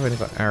 I think I've only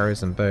got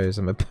arrows and bows,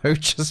 and my bow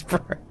just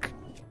broke.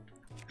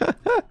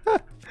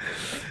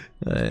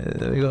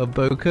 Then we got a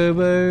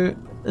Bokobo.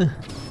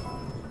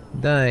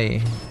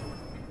 Die.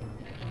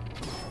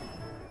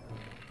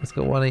 It's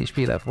got 1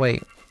 HP left.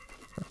 Wait.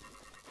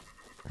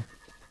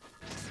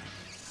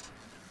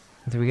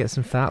 Did we get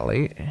some fat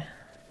loot?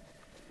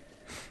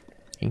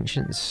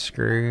 Ancient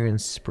screw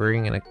and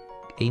spring and an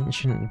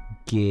ancient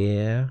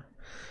gear.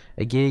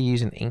 A gear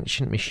using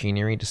ancient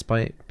machinery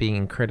despite being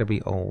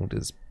incredibly old.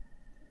 Its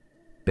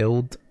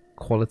build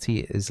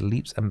quality is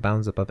leaps and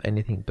bounds above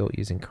anything built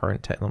using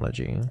current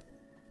technology.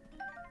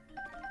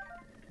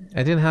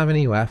 I didn't have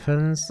any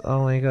weapons?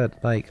 Oh my god,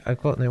 like,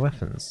 I've got no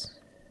weapons.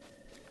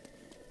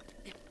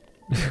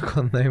 I've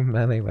got no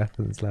melee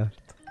weapons left.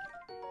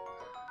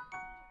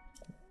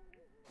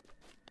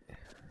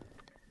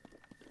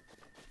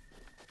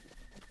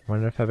 I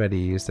wonder if I better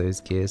use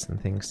those gears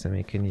and things to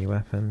make a new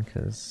weapon,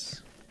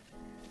 because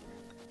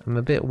I'm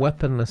a bit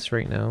weaponless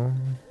right now.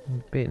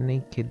 I'm a bit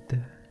naked.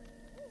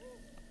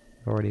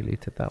 I've already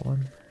looted that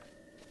one.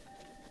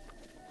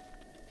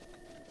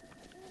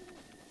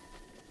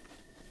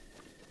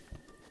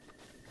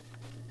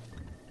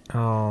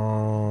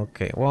 Oh,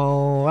 okay,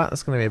 well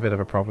that's going to be a bit of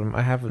a problem.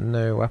 I have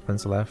no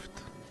weapons left.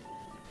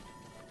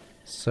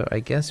 So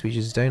I guess we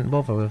just don't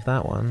bother with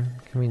that one.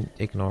 Can we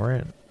ignore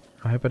it?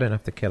 I hope I don't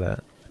have to kill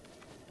it.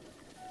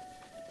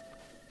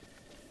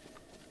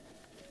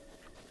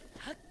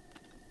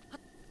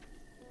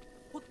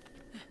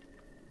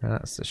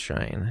 That's the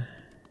shrine.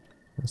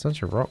 There's a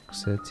bunch of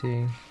rocks here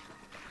too.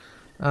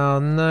 Oh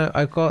no,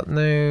 I've got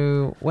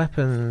no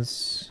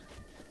weapons.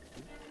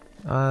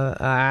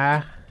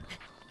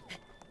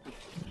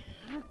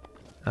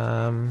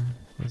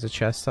 There's a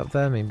chest up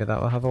there, maybe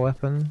that will have a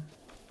weapon.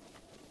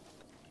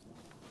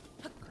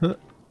 A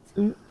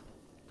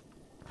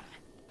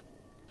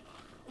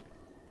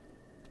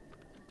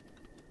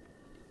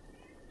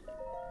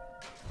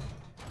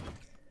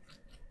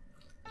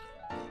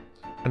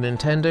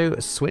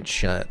Nintendo Switch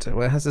shirt.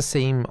 Well, it has the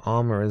same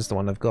armor as the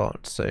one I've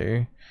got,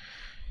 so...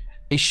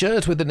 A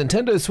shirt with the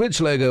Nintendo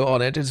Switch logo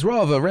on it is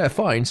rather rare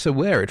find, so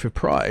wear it with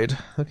pride.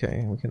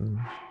 Okay, we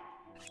can...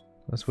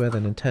 Let's wear the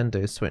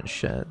Nintendo Switch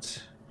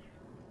shirt.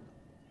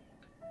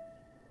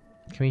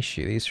 Can we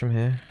shoot these from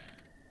here?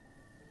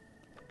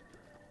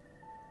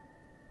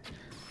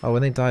 Oh,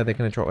 when they die, they're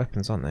gonna drop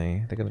weapons, aren't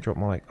they? They're gonna drop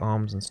more, like,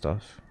 arms and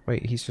stuff.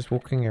 Wait, he's just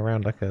walking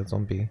around like a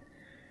zombie.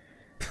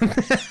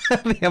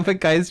 The other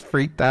guy's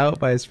freaked out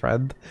by his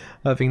friend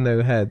having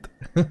no head.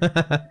 Oh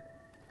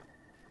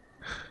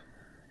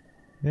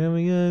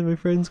my god, my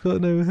friend's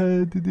got no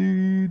head,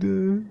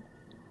 dude.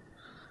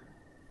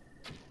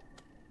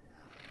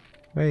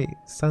 Wait,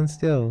 stand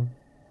still.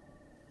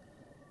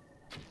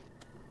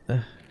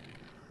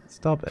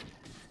 Stop it.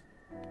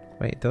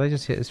 Wait, did I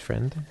just hit his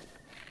friend?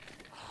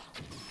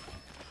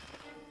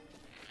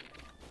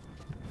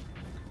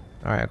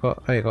 Alright,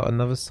 I got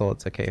another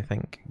sword. Okay,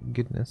 thank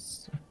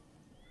goodness.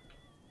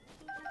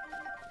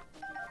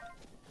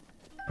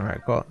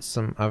 Alright,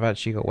 I've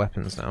actually got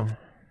weapons now.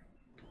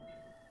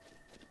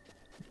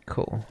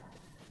 Cool.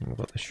 We've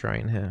got the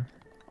shrine here.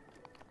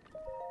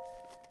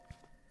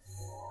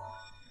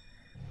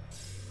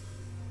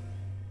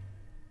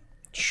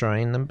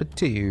 Shrine number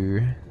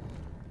 2.